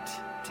want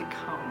to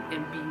come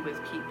and be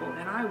with people,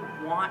 and I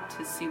want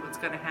to see what's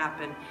going to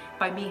happen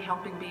by me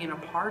helping being a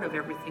part of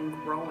everything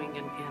growing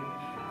and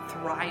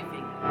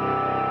thriving.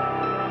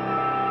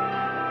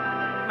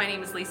 My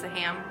name is Lisa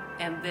Ham,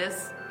 and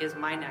this is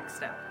my next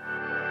step.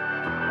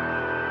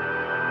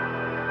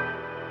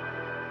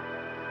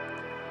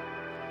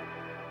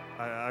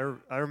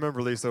 I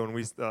remember, Lisa, when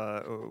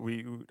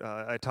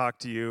I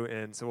talked to you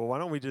and said, well, why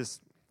don't we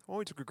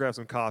grab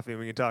some coffee and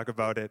we can talk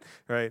about it,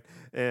 right?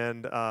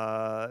 And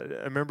I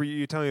remember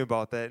you telling me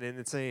about that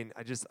and saying,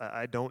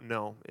 I don't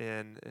know,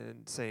 and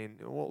saying,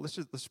 well,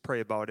 let's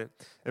pray about it.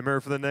 I remember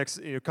for the next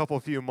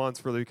few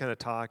months, really, we kind of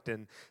talked,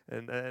 and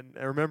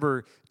I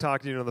remember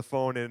talking to you on the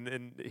phone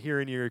and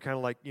hearing you kind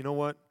of like, you know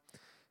what?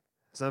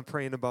 As I'm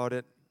praying about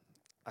it,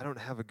 I don't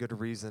have a good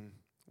reason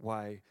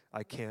why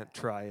I can't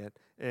try it.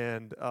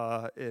 And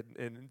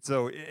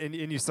so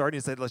you started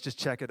and said, let's just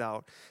check it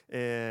out.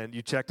 And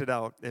you checked it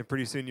out. And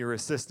pretty soon you were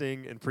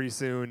assisting, and pretty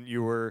soon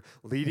you were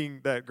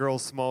leading that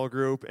girls' small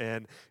group,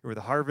 and you were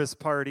the harvest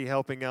party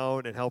helping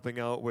out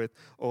with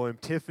OM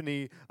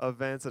Tiffany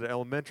events at an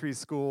elementary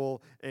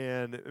school.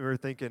 And we were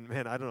thinking,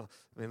 man, I don't know.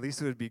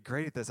 Lisa would be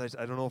great at this.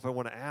 I don't know if I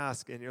want to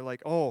ask. And you're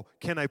like, oh,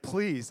 can I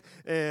please?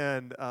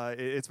 And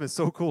it's been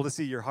so cool to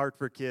see your heart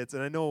for kids.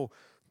 And I know,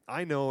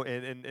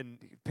 and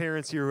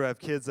parents here who have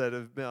kids that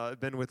have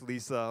been with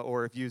Lisa,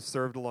 or if you've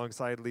served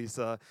alongside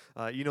Lisa,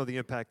 you know the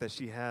impact that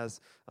she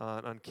has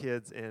on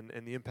kids and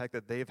the impact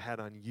that they've had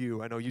on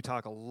you. I know you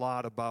talk a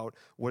lot about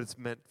what it's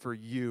meant for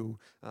you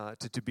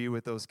to be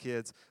with those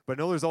kids. But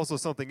I know there's also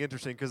something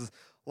interesting, because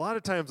a lot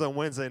of times on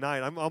Wednesday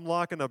night, I'm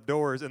locking up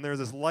doors, and there's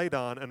this light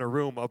on in a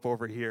room up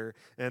over here.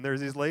 And there's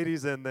these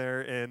ladies in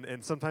there,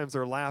 and sometimes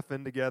they're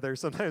laughing together,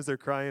 sometimes they're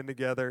crying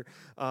together.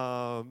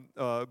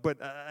 But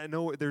I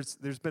know there's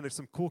been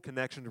some cool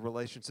connection to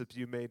relationships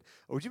you made.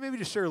 Would you maybe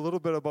just share a little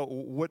bit about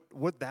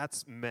what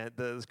that's meant,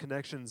 those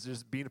connections,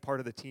 just being a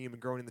part of the team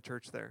and growing in the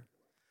church there?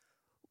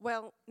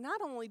 Well, not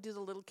only do the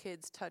little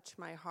kids touch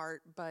my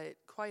heart, but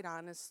quite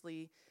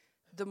honestly,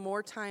 the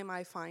more time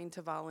I find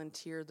to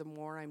volunteer, the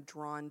more I'm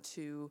drawn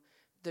to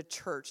the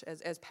church.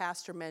 As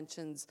Pastor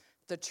mentions,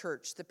 the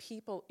church, the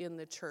people in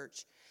the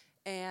church.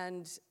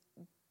 And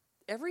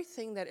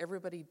everything that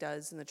everybody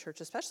does in the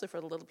church, especially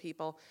for the little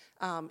people,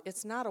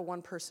 it's not a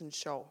one-person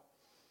show.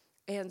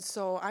 And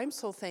so I'm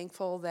so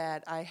thankful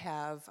that I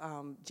have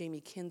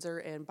Jamie Kinzer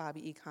and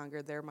Bobby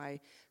Econger. They're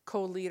my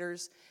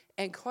co-leaders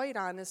and, quite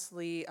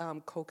honestly,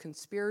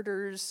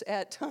 co-conspirators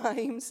at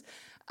times.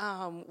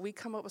 We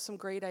come up with some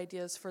great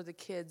ideas for the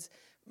kids.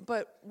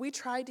 But we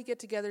tried to get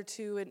together,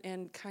 too,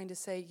 and kind of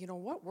say,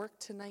 what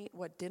worked tonight,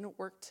 what didn't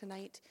work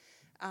tonight,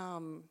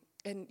 and,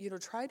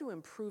 try to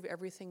improve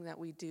everything that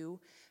we do.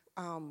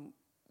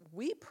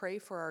 We pray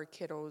for our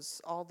kiddos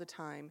all the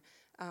time.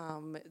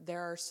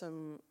 There are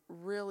some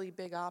really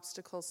big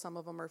obstacles some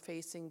of them are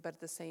facing, but at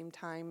the same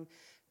time,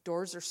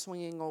 doors are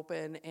swinging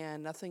open,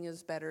 and nothing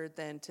is better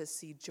than to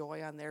see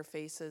joy on their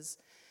faces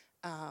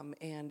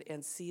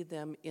and see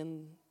them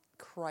in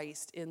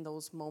Christ in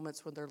those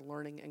moments when they're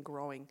learning and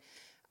growing.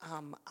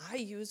 I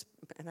use,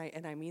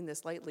 and I mean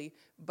this lightly,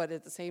 but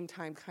at the same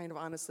time, kind of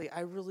honestly,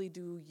 I really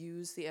do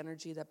use the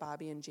energy that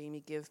Bobby and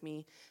Jamie give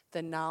me,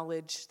 the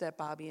knowledge that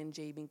Bobby and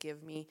Jamie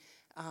give me.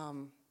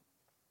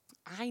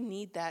 I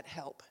need that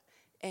help.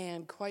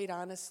 And quite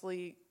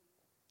honestly,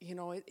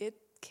 it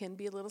can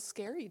be a little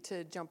scary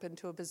to jump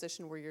into a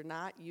position where you're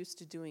not used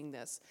to doing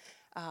this.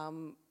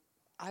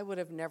 I would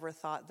have never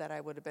thought that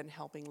I would have been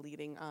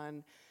leading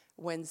on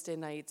Wednesday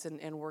nights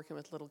and working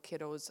with little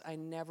kiddos. I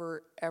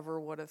never, ever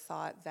would have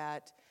thought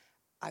that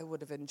I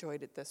would have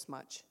enjoyed it this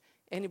much.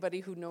 Anybody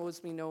who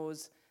knows me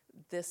knows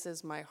this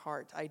is my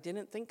heart. I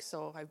didn't think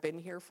so. I've been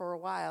here for a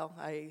while.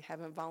 I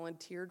haven't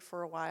volunteered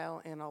for a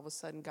while, and all of a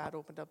sudden God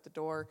opened up the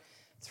door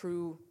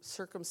through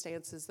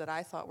circumstances that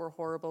I thought were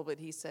horrible, but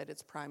he said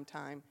it's prime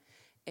time.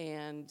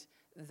 And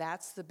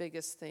that's the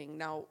biggest thing.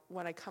 Now,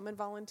 when I come and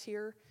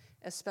volunteer,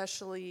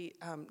 especially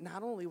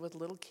not only with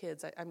little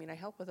kids, I mean, I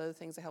help with other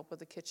things. I help with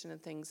the kitchen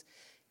and things.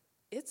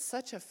 It's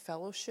such a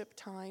fellowship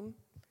time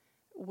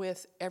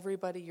with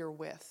everybody you're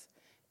with.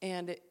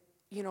 And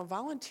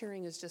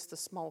volunteering is just a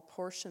small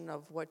portion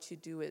of what you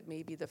do. It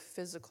may be the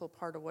physical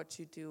part of what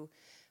you do,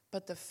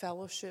 but the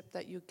fellowship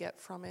that you get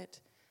from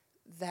it,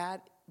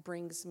 that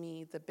brings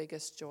me the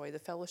biggest joy. The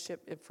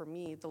fellowship, for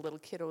me, the little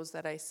kiddos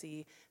that I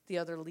see, the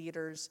other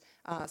leaders,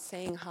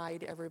 saying hi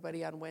to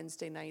everybody on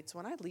Wednesday nights.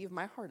 When I leave,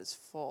 my heart is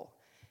full.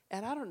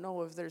 And I don't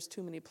know if there's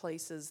too many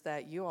places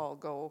that you all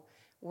go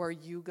where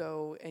you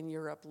go and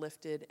you're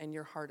uplifted and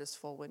your heart is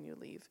full when you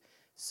leave.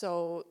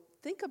 So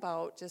think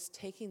about just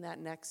taking that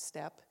next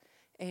step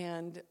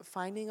and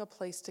finding a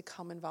place to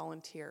come and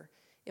volunteer.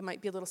 It might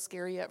be a little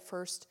scary at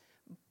first,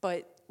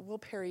 but we'll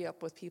pair you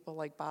up with people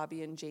like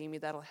Bobby and Jamie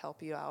that'll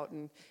help you out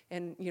and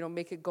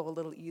make it go a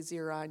little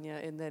easier on you,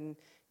 and then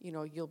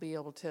you'll be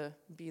able to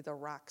be the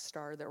rock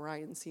star that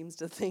Ryan seems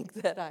to think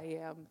that I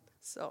am.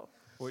 So.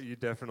 Well, you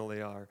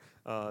definitely are.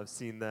 I've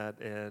seen that,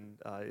 and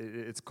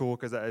it's cool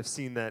because I've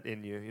seen that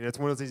in you. It's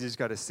one of those things you just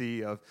got to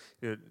see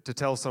to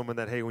tell someone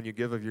that, hey, when you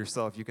give of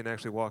yourself, you can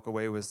actually walk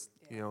away with,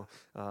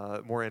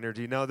 more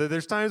energy. Now,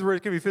 there's times where it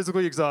can be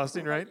physically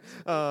exhausting, right?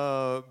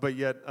 But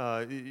yet,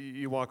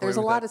 you walk away with There's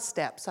a lot of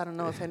steps. I don't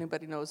know if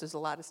anybody knows. There's a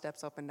lot of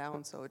steps up and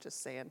down, so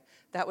just saying.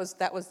 That was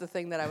the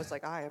thing that I was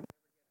like, I am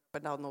up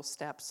and down those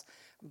steps.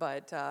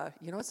 But,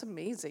 it's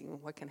amazing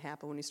what can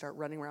happen when you start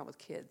running around with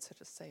kids, so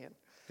just saying.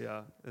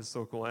 Yeah, it's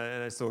so cool,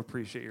 and I so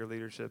appreciate your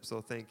leadership.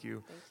 So thank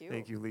you,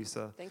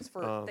 Lisa. Thanks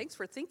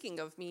for thinking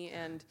of me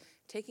and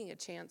taking a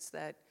chance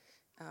that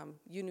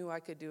you knew I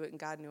could do it and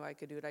God knew I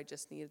could do it. I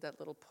just needed that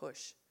little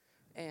push,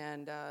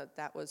 and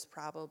that was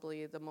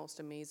probably the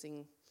most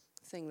amazing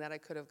thing that I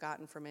could have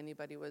gotten from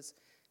anybody, was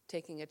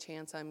taking a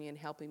chance on me and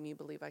helping me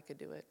believe I could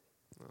do it.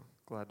 Well,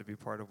 glad to be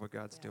part of what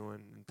God's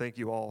doing. And thank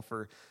you all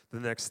for the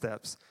next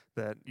steps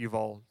that you've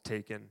all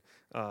taken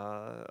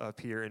up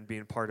here and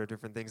being part of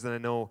different things. And I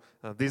know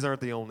these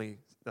aren't the only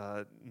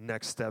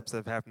next steps that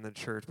have happened in the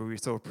church, but we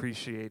so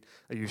appreciate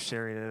you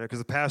sharing it. Because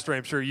the pastor,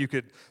 I'm sure you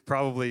could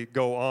probably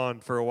go on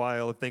for a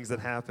while of things that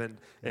happened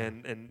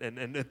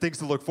and things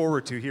to look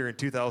forward to here in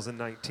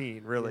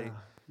 2019, really.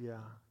 Yeah.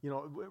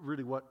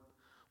 Really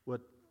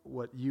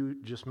what you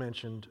just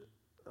mentioned,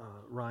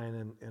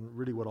 Ryan, and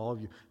really what all of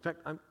you. In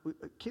fact,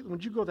 Caitlin,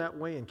 would you go that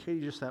way and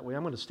Katie just that way?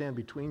 I'm going to stand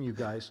between you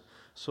guys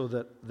so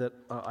that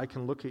I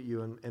can look at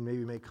you and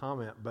maybe make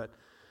comment. But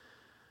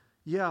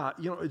yeah,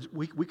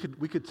 we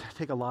could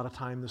take a lot of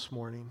time this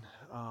morning.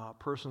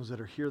 Persons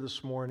that are here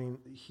this morning,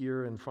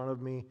 here in front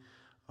of me,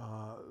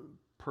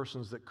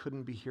 persons that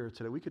couldn't be here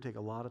today. We could take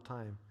a lot of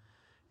time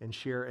and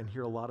share and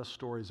hear a lot of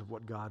stories of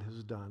what God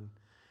has done,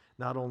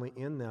 not only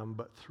in them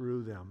but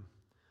through them.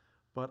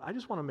 But I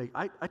just want to make,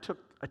 I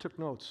took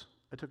notes.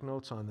 I took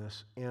notes on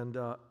this. And,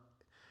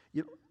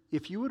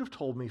 if you would have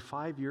told me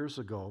 5 years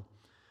ago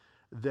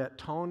that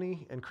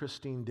Tony and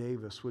Christine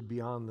Davis would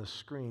be on the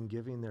screen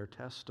giving their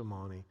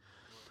testimony,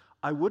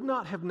 I would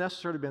not have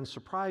necessarily been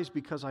surprised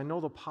because I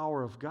know the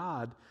power of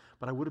God,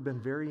 but I would have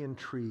been very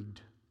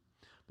intrigued.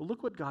 But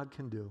look what God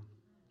can do.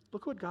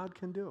 Look what God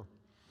can do.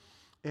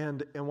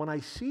 And when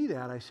I see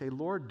that, I say,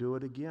 Lord, do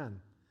it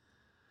again.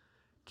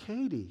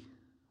 Katie,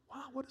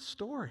 wow, what a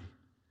story.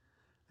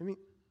 I mean,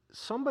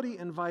 somebody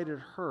invited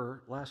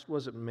her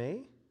was it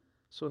May?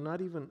 So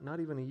not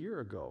even a year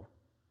ago.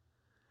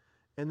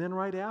 And then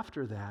right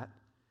after that,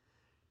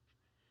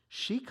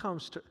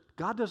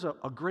 God does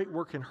a great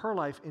work in her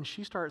life, and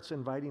she starts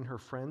inviting her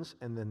friends,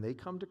 and then they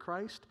come to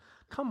Christ.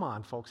 Come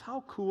on, folks,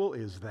 how cool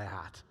is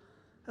that?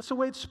 That's the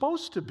way it's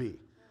supposed to be.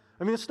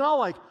 I mean, it's not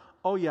like,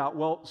 oh yeah,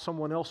 well,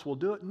 someone else will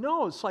do it.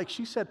 No, it's like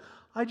she said,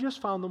 I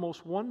just found the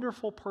most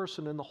wonderful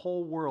person in the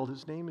whole world.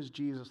 His name is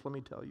Jesus. Let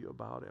me tell you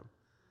about him.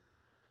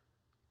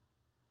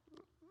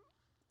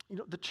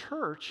 The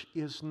church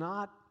is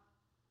not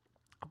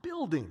a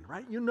building,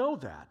 right? You know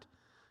that.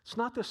 It's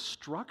not this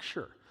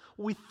structure.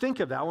 We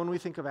think of that when we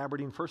think of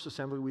Aberdeen First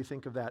Assembly. We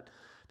think of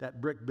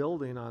that brick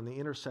building on the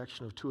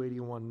intersection of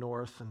 281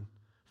 North and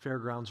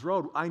Fairgrounds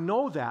Road. I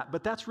know that,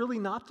 but that's really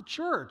not the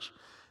church.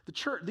 The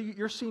church,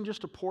 you're seeing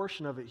just a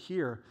portion of it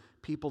here,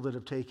 people that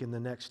have taken the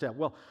next step.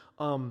 Well,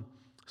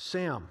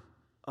 Sam,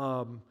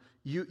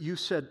 you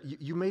said,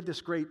 you made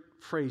this great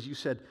phrase. You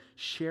said,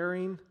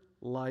 sharing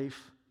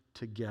life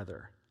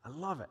together. I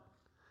love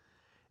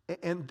it.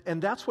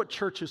 And that's what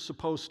church is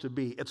supposed to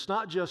be. It's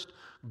not just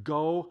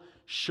go,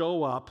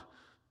 show up,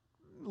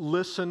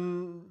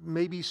 listen,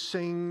 maybe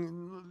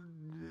sing,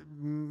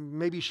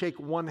 maybe shake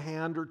one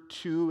hand or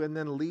two, and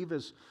then leave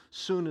as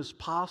soon as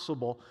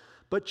possible.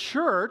 But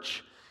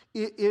church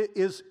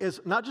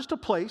is not just a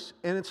place,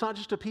 and it's not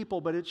just a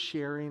people, but it's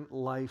sharing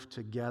life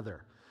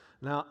together.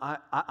 Now,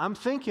 I'm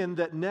thinking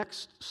that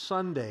next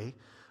Sunday,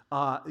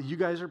 you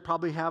guys are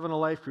probably having a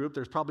life group.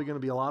 There's probably going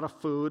to be a lot of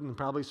food and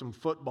probably some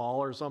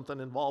football or something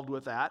involved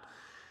with that.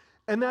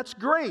 And that's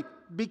great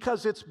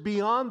because it's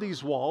beyond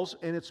these walls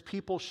and it's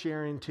people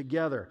sharing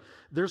together.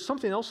 There's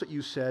something else that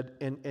you said,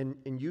 and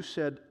you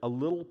said a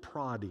little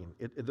prodding.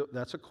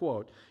 That's a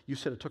quote. You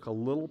said it took a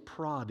little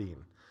prodding.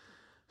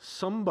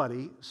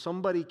 Somebody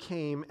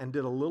came and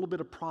did a little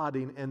bit of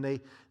prodding, and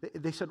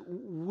they said,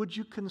 would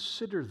you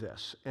consider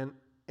this? And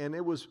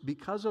it was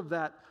because of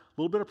that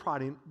little bit of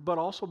prodding, but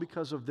also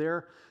because of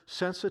their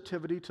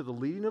sensitivity to the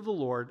leading of the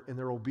Lord and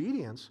their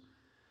obedience,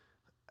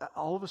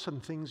 all of a sudden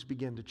things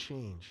began to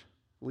change.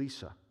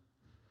 Lisa.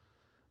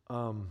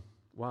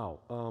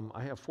 Wow.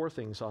 I have 4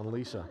 things on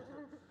Lisa.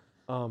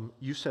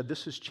 You said,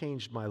 this has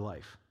changed my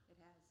life. It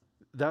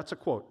has. That's a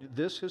quote.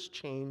 This has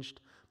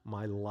changed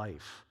my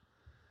life.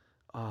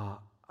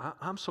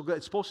 I'm so glad.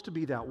 It's supposed to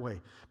be that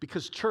way.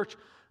 Because church,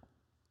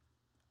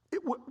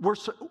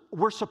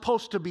 we're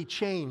supposed to be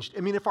changed.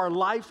 I mean, if our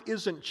life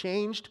isn't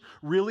changed,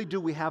 really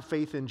do we have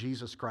faith in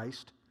Jesus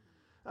Christ?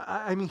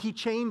 I mean, He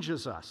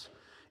changes us.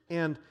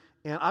 And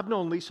I've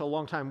known Lisa a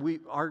long time.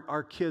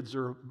 Our kids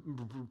are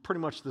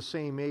pretty much the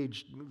same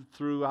age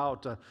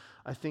throughout.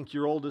 I think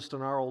your oldest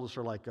and our oldest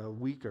are like a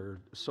week or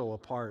so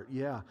apart.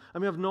 Yeah. I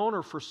mean, I've known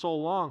her for so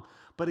long.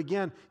 But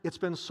again, it's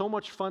been so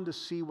much fun to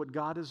see what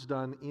God has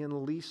done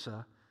in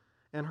Lisa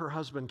and her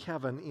husband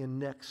Kevin in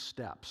next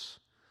steps.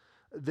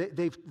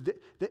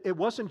 It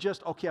wasn't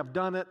just, okay, I've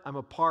done it, I'm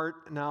a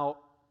part now.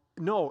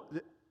 No,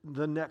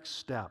 the next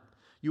step.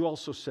 You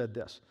also said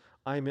this.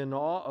 I'm in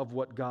awe of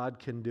what God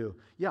can do.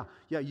 Yeah,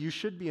 you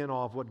should be in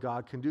awe of what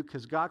God can do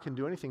because God can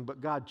do anything,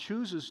 but God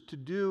chooses to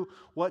do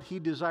what He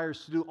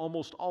desires to do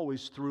almost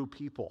always through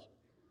people.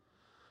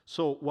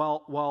 So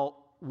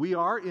while we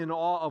are in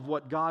awe of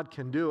what God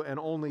can do and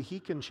only He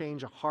can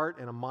change a heart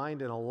and a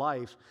mind and a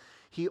life,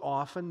 He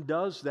often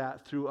does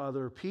that through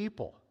other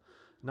people.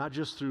 Not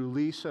just through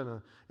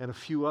Lisa and a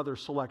few other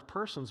select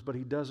persons, but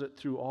He does it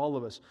through all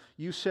of us.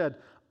 You said,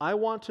 I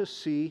want to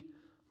see...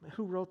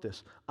 Who wrote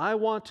this? I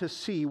want to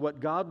see what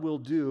God will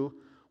do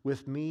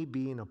with me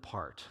being a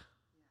part.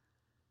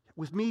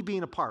 With me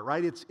being a part,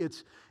 right?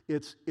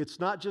 It's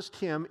not just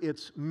Him,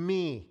 it's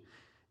me.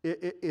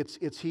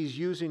 It's He's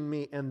using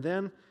me. And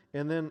then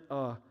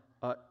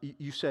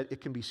you said it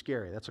can be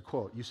scary. That's a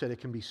quote. You said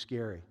it can be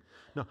scary.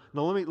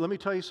 No, let me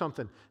tell you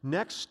something.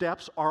 Next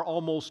steps are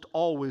almost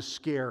always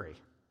scary.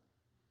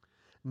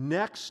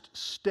 Next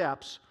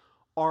steps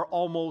are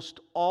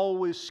almost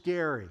always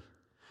scary.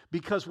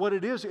 Because what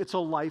it is, it's a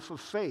life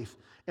of faith.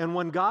 And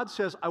when God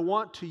says, I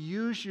want to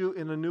use you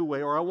in a new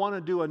way, or I want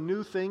to do a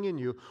new thing in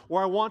you,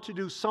 or I want to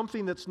do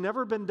something that's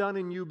never been done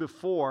in you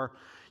before,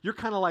 you're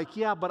kind of like,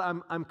 yeah, but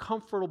I'm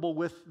comfortable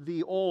with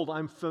the old.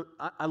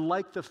 I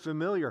like the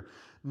familiar.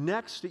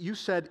 Next, you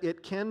said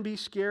it can be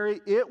scary.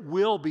 It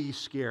will be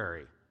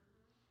scary.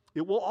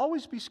 It will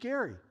always be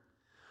scary.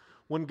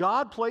 When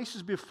God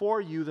places before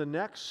you the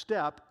next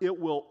step, it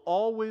will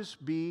always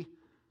be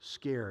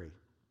scary.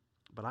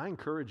 But I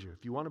encourage you,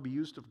 if you want to be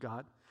used of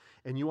God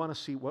and you want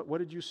to see, what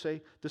did you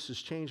say? This has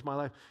changed my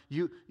life.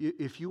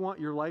 If you want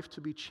your life to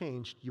be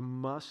changed, you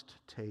must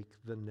take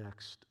the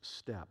next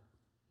step.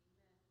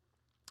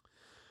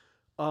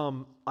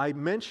 I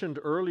mentioned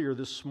earlier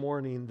this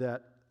morning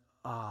that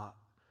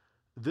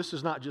this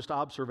is not just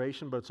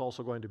observation, but it's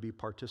also going to be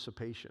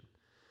participation.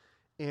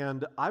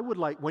 And I would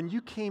like, when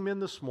you came in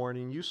this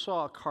morning, you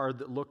saw a card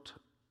that looked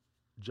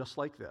just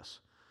like this.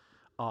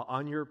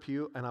 On your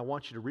pew, and I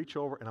want you to reach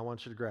over and I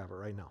want you to grab it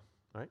right now.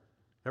 All right?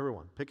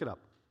 Everyone, pick it up.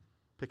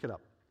 Pick it up.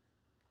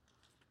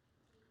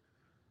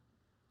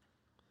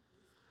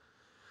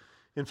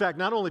 In fact,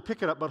 not only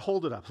pick it up, but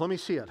hold it up. Let me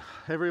see it.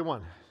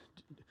 Everyone.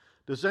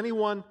 Does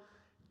anyone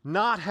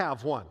not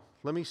have one?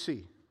 Let me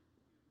see.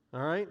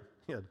 All right?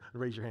 Yeah,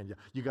 raise your hand. Yeah,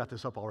 you got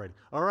this up already.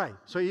 All right.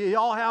 So you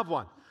all have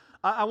one.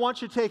 I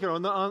want you to take it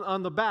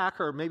on the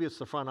back, or maybe it's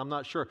the front, I'm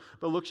not sure,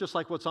 but it looks just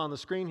like what's on the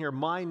screen here,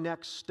 my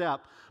next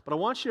step. But I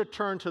want you to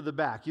turn to the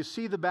back. You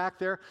see the back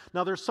there?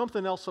 Now there's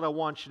something else that I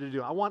want you to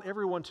do. I want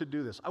everyone to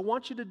do this. I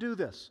want you to do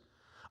this.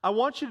 I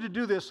want you to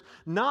do this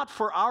not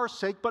for our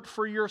sake, but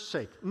for your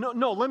sake.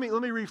 No, let me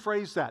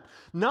rephrase that.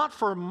 Not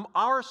for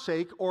our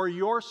sake or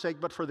your sake,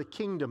 but for the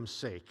kingdom's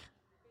sake.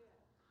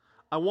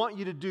 I want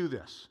you to do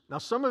this. Now,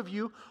 some of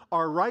you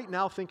are right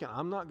now thinking,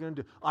 I'm not going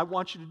to do. I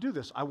want you to do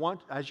this.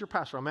 As your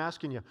pastor, I'm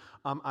asking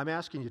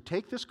you,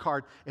 take this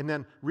card and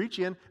then reach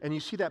in, and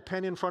you see that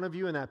pen in front of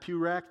you in that pew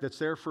rack that's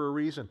there for a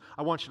reason.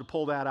 I want you to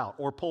pull that out,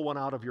 or pull one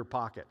out of your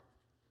pocket.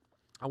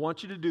 I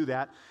want you to do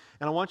that,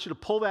 and I want you to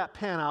pull that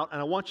pen out, and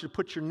I want you to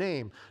put your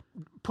name.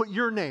 Put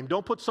your name.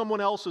 Don't put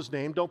someone else's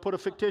name. Don't put a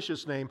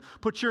fictitious name.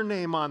 Put your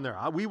name on there.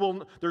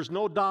 There's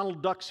no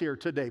Donald Ducks here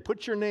today.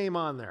 Put your name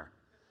on there.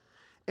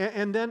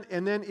 And then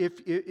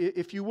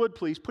if you would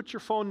please, put your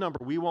phone number.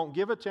 We won't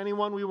give it to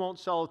anyone. We won't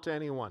sell it to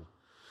anyone.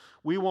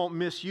 We won't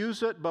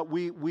misuse it, but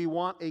we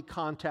want a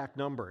contact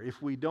number.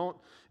 If we don't,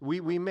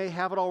 we may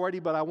have it already,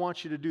 but I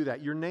want you to do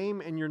that. Your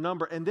name and your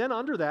number. And then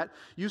under that,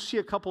 you see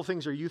a couple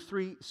things there. You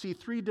see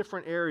three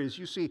different areas.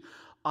 You see,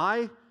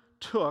 I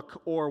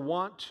took or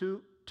want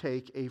to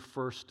take a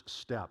first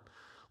step.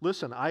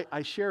 Listen,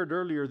 I shared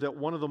earlier that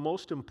one of the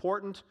most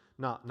important,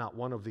 not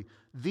one of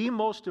the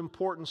most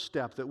important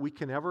step that we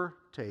can ever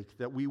take,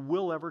 that we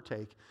will ever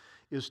take,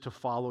 is to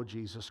follow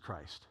Jesus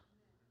Christ.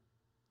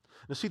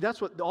 Now see, that's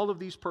what all of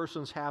these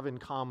persons have in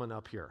common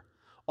up here.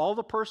 All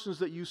the persons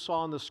that you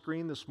saw on the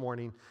screen this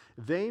morning,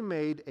 they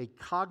made a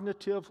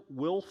cognitive,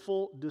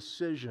 willful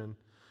decision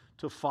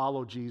to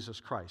follow Jesus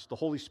Christ. The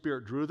Holy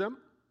Spirit drew them,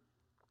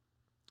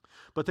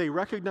 but they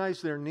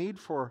recognized their need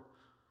for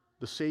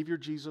the Savior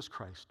Jesus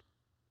Christ.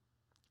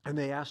 And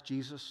they asked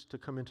Jesus to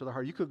come into their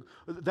heart.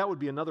 That would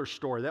be another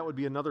story. That would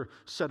be another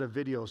set of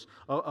videos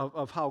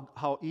of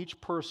how each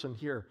person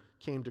here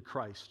came to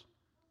Christ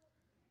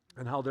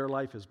and how their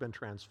life has been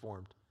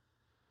transformed.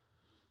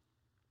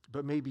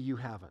 But maybe you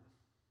haven't.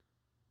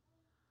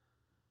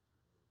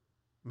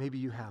 Maybe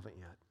you haven't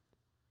yet.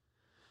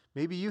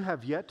 Maybe you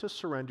have yet to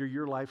surrender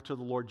your life to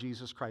the Lord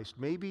Jesus Christ.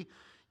 Maybe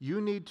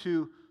you need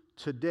to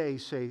today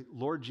say,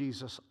 Lord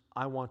Jesus,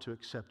 I want to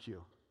accept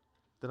you.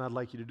 Then I'd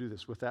like you to do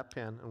this with that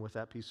pen and with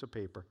that piece of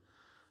paper.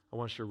 I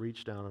want you to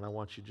reach down and I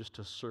want you just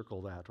to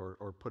circle that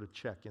or put a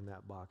check in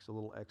that box, a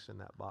little X in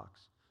that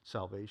box.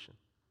 Salvation.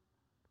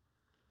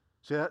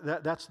 See,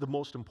 that's the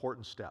most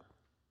important step.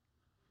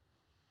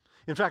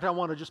 In fact, I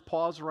want to just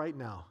pause right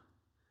now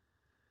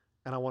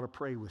and I want to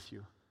pray with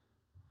you.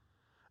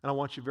 And I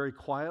want you very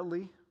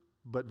quietly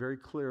but very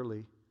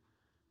clearly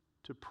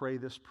to pray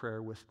this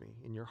prayer with me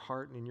in your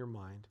heart and in your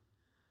mind.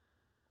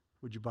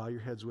 Would you bow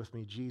your heads with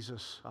me?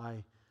 Jesus,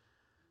 I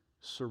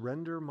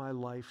surrender my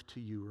life to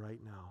you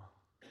right now.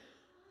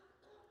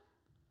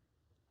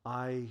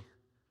 I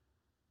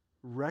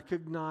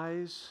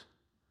recognize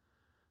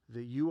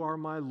that you are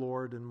my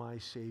Lord and my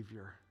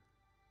Savior.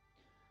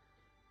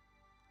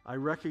 I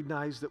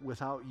recognize that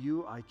without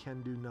you I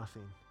can do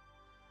nothing.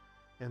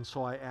 And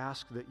so I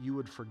ask that you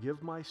would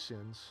forgive my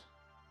sins,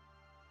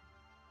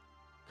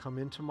 come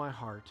into my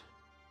heart.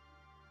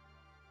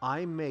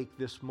 I make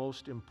this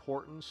most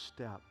important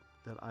step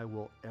that I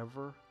will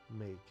ever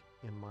make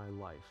in my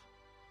life.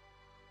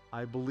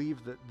 I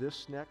believe that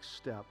this next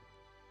step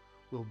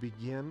will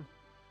begin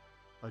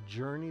a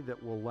journey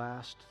that will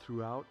last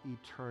throughout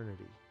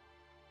eternity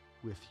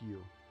with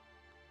you.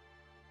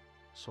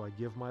 So I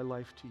give my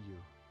life to you.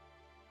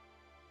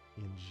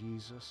 In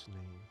Jesus'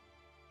 name,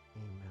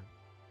 amen.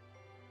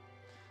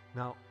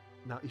 Now,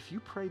 if you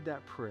prayed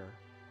that prayer,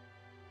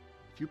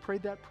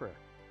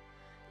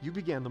 you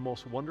began the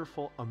most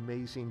wonderful,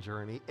 amazing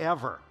journey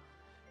ever.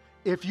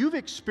 If you've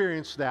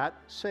experienced that,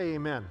 say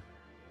amen.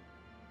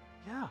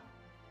 Yeah.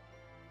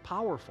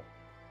 Powerful.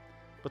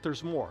 But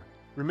there's more.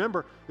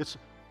 Remember, it's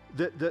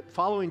that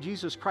following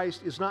Jesus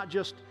Christ is not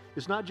just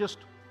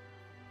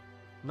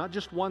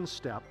one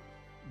step,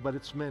 but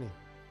it's many.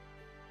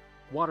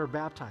 Water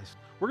baptized.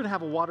 We're going to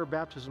have a water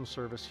baptism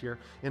service here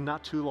in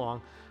not too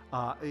long,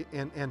 a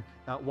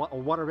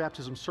water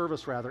baptism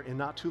service rather in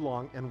not too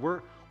long, and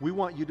we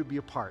want you to be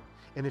a part.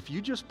 And if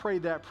you just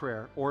prayed that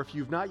prayer, or if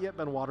you've not yet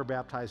been water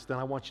baptized, then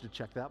I want you to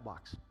check that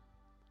box.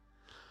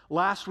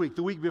 Last week,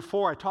 the week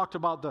before, I talked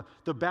about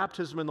the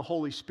baptism in the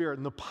Holy Spirit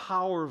and the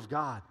power of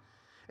God.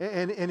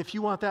 And if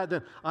you want that,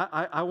 then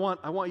I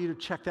want you to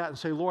check that and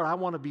say, Lord, I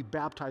want to be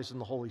baptized in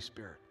the Holy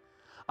Spirit.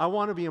 I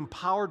want to be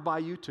empowered by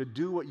you to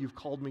do what you've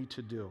called me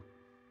to do.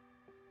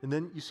 And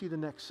then you see the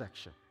next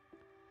section.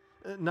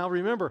 Now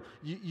remember,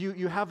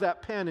 you have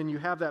that pen and you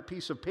have that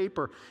piece of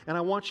paper, and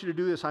I want you to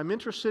do this. I'm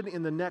interested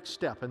in the next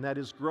step, and that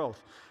is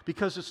growth.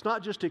 Because it's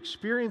not just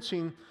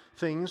experiencing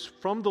things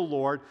from the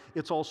Lord,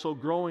 it's also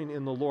growing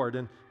in the Lord.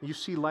 And you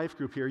see Life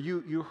Group here.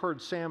 You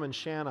heard Sam and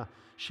Shanna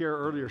share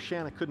earlier.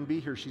 Shanna couldn't be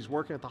here. She's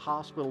working at the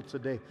hospital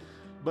today.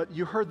 But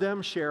you heard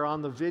them share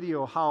on the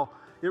video how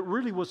it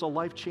really was a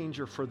life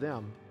changer for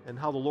them and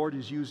how the Lord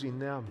is using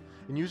them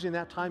and using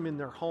that time in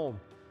their home.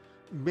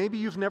 Maybe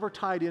you've never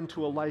tied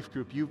into a life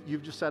group.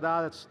 You've just said,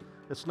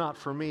 that's not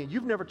for me.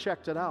 You've never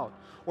checked it out.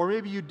 Or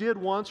maybe you did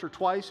once or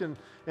twice, and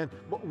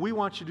we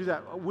want you to do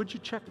that. Would you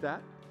check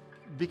that?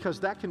 Because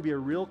that can be a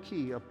real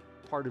key, a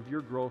part of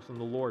your growth in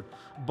the Lord.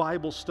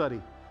 Bible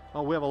study.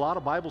 We have a lot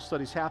of Bible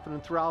studies happening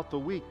throughout the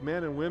week,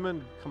 men and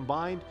women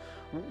combined.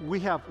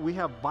 We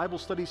have Bible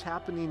studies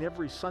happening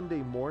every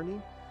Sunday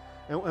morning.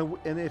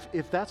 And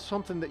if that's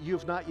something that you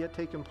have not yet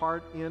taken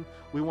part in,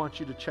 we want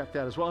you to check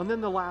that as well. And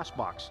then the last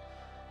box.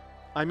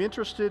 I'm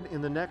interested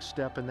in the next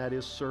step, and that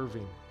is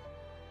serving.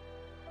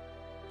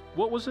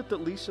 What was it that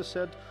Lisa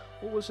said?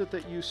 What was it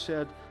that you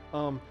said?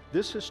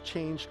 This has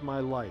changed my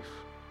life.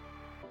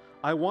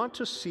 I want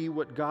to see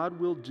what God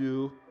will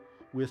do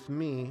with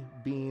me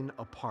being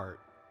a part.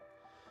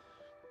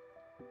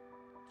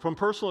 From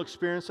personal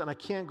experience, and I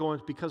can't go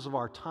into because of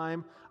our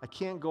time, I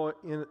can't go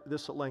in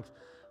this at length,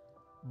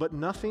 but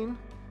nothing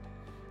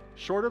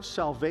short of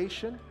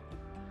salvation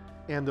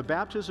and the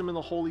baptism in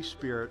the Holy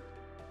Spirit,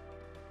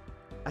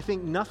 I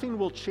think nothing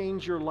will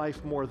change your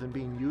life more than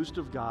being used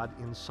of God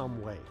in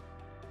some way.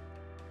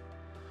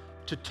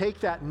 To take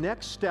that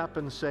next step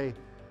and say,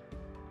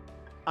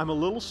 I'm a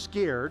little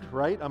scared,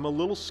 right? I'm a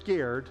little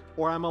scared,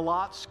 or I'm a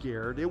lot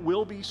scared. It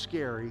will be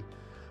scary,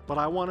 but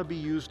I want to be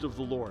used of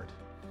the Lord.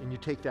 And you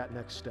take that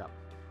next step.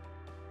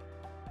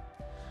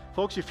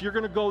 Folks, if you're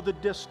going to go the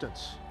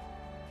distance,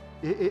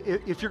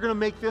 if you're going to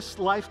make this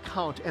life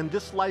count, and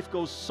this life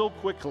goes so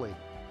quickly,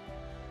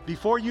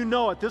 before you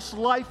know it, this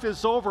life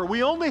is over.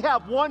 We only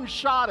have one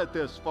shot at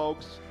this,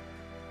 folks.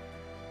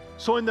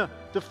 So in the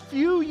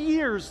few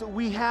years that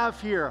we have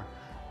here,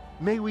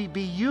 may we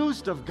be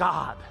used of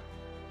God.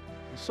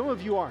 And some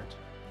of you aren't.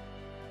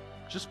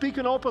 Just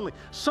speaking openly,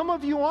 some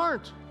of you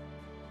aren't.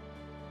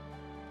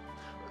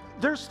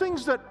 There's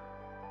things that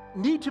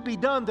need to be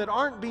done that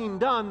aren't being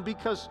done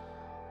because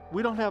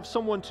we don't have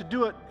someone to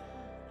do it.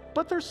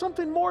 But there's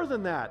something more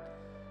than that.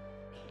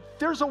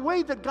 There's a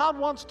way that God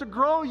wants to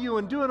grow you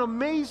and do an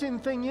amazing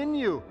thing in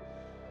you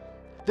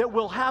that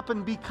will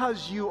happen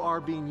because you are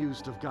being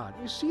used of God.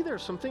 You see,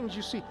 there's some things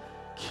you see.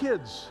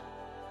 Kids.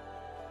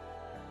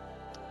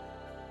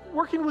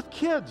 Working with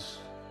kids.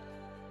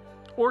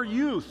 Or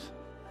youth.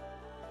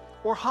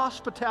 Or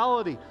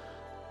hospitality.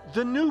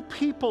 The new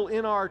people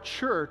in our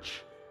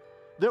church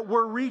that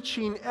we're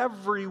reaching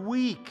every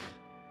week.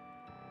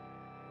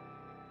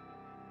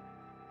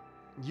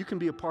 You can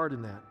be a part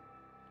in that.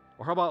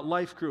 Or how about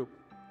life group?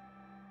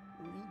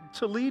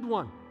 To lead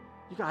one.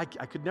 I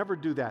could never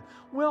do that.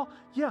 Well,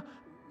 yeah,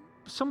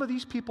 some of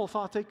these people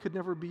thought they could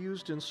never be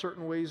used in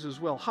certain ways as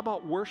well. How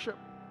about worship?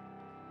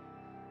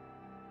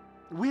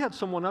 We had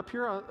someone up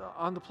here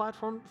on the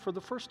platform for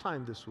the first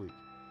time this week.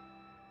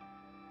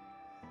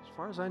 As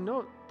far as I know,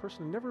 a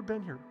person had never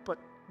been here, but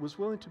was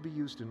willing to be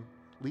used in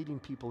leading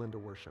people into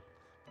worship.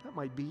 That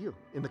might be you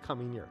in the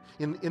coming year,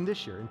 in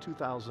this year, in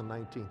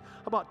 2019. How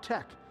about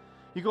tech?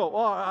 You go,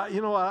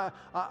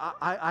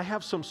 I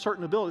have some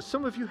certain abilities.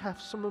 Some of you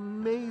have some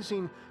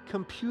amazing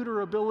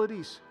computer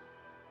abilities,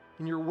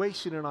 and you're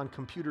wasting it on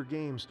computer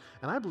games.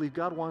 And I believe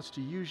God wants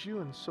to use you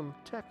in some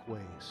tech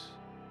ways.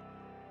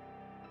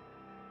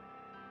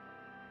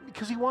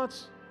 Because He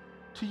wants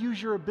to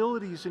use your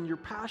abilities and your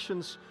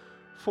passions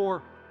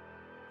for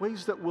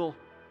ways that will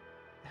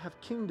have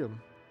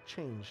kingdom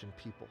change in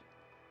people.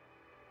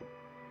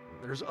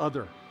 There's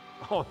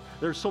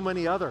so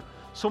many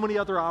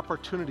other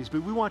opportunities,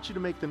 but we want you to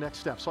make the next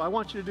step. So I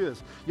want you to do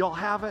this. Y'all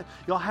have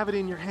it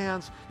in your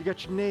hands. You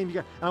got your name,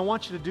 and I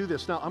want you to do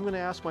this. Now I'm going to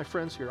ask my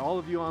friends here, all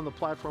of you on the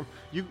platform,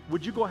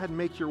 would you go ahead and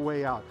make your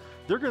way out?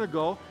 They're going to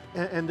go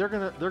and they're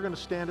going to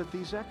stand at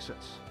these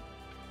exits.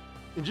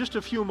 In just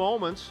a few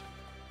moments,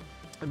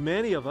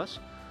 many of us,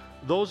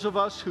 those of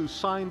us who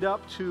signed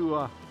up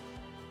to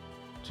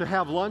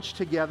have lunch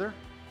together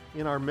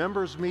in our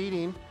members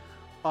meeting,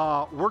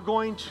 we're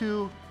going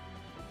to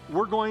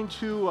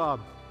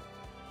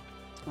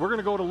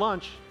go to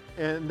lunch,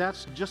 and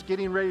that's just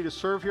getting ready to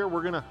serve here.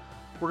 We're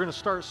gonna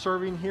start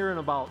serving here in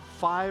about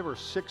 5 or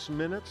 6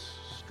 minutes,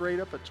 straight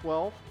up at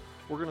 12.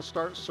 We're gonna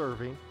start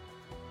serving.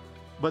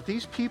 But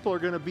these people are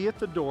gonna be at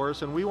the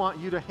doors, and we want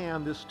you to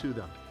hand this to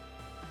them.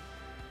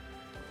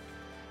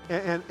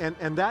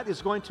 And that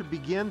is going to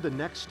begin the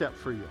next step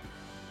for you.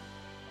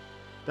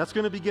 That's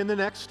going to begin the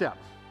next step.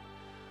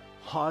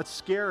 Oh, it's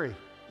scary.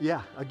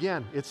 Yeah,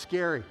 again, it's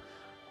scary.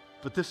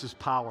 But this is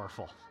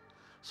powerful.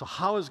 So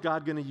how is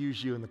God going to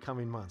use you in the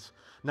coming months?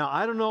 Now,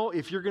 I don't know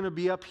if you're going to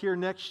be up here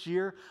next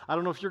year. I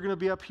don't know if you're going to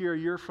be up here a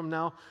year from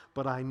now.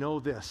 But I know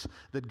this,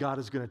 that God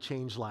is going to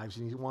change lives,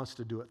 and He wants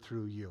to do it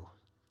through you.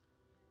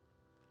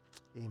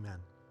 Amen.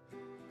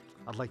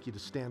 I'd like you to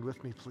stand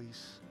with me,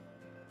 please.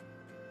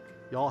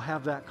 You all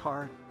have that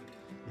card.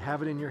 You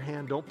have it in your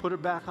hand. Don't put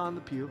it back on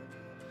the pew.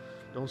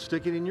 Don't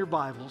stick it in your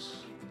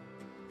Bibles.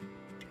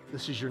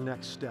 This is your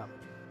next step.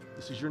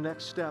 This is your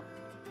next step.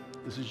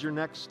 This is your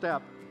next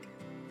step.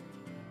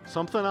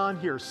 Something on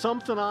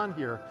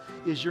here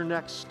is your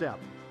next step.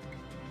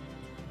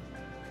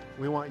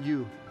 We want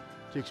you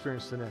to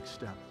experience the next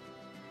step.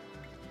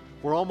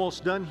 We're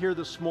almost done here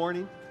this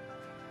morning,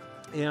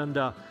 and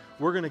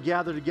we're going to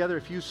gather together.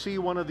 If you see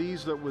one of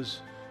these that was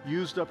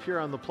used up here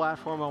on the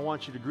platform, I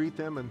want you to greet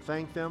them and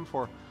thank them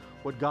for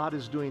what God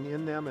is doing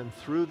in them and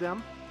through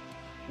them.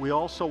 We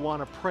also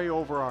want to pray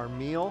over our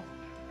meal.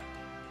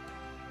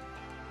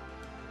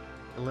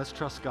 And let's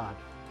trust God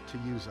to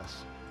use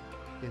us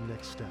in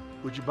next step.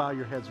 Would you bow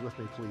your heads with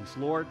me, please?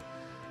 Lord,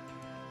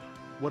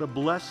 what a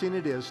blessing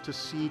it is to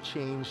see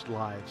changed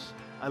lives.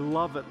 I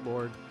love it,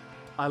 Lord.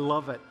 I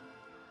love it.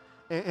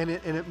 And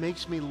it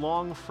makes me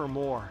long for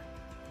more.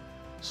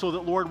 So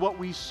that, Lord, what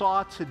we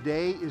saw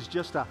today is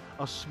just a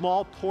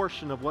small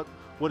portion of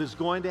what is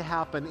going to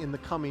happen in the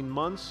coming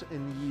months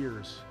and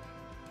years.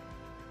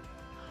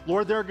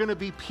 Lord, there are going to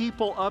be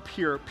people up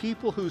here,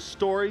 people whose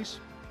stories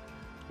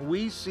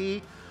we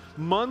see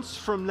months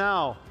from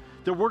now,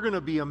 that we're going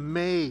to be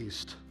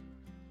amazed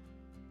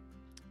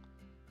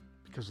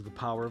because of the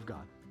power of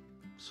God.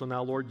 So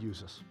now, Lord,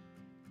 use us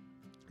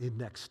in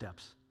next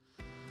steps.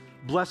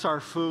 Bless our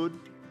food,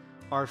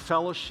 our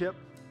fellowship,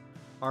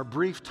 our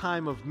brief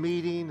time of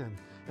meeting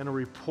and a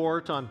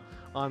report on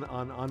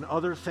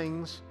other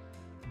things.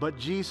 But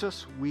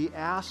Jesus, we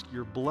ask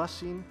your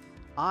blessing.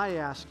 I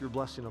ask your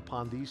blessing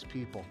upon these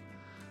people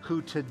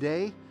who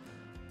today,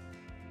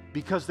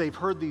 because they've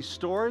heard these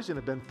stories and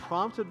have been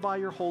prompted by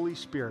your Holy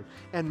Spirit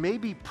and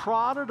maybe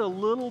prodded a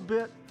little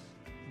bit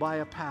by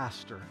a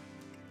pastor,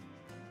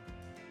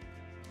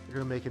 they're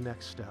going to make a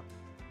next step.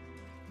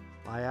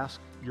 I ask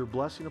your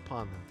blessing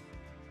upon them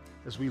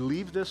as we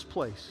leave this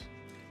place,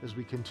 as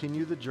we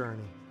continue the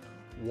journey,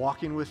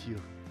 walking with you.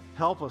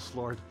 Help us,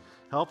 Lord.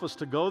 Help us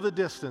to go the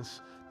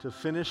distance, to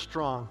finish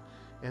strong,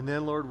 and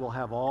then, Lord, we'll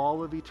have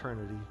all of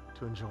eternity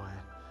to enjoy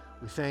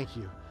it. We thank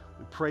you.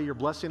 We pray your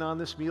blessing on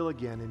this meal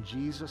again. In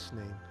Jesus'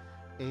 name,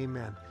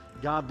 amen.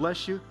 God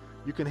bless you.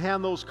 You can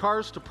hand those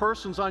cards to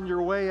persons on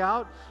your way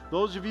out.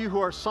 Those of you who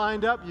are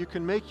signed up, you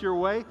can make your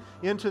way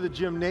into the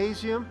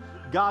gymnasium.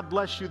 God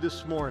bless you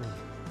this morning.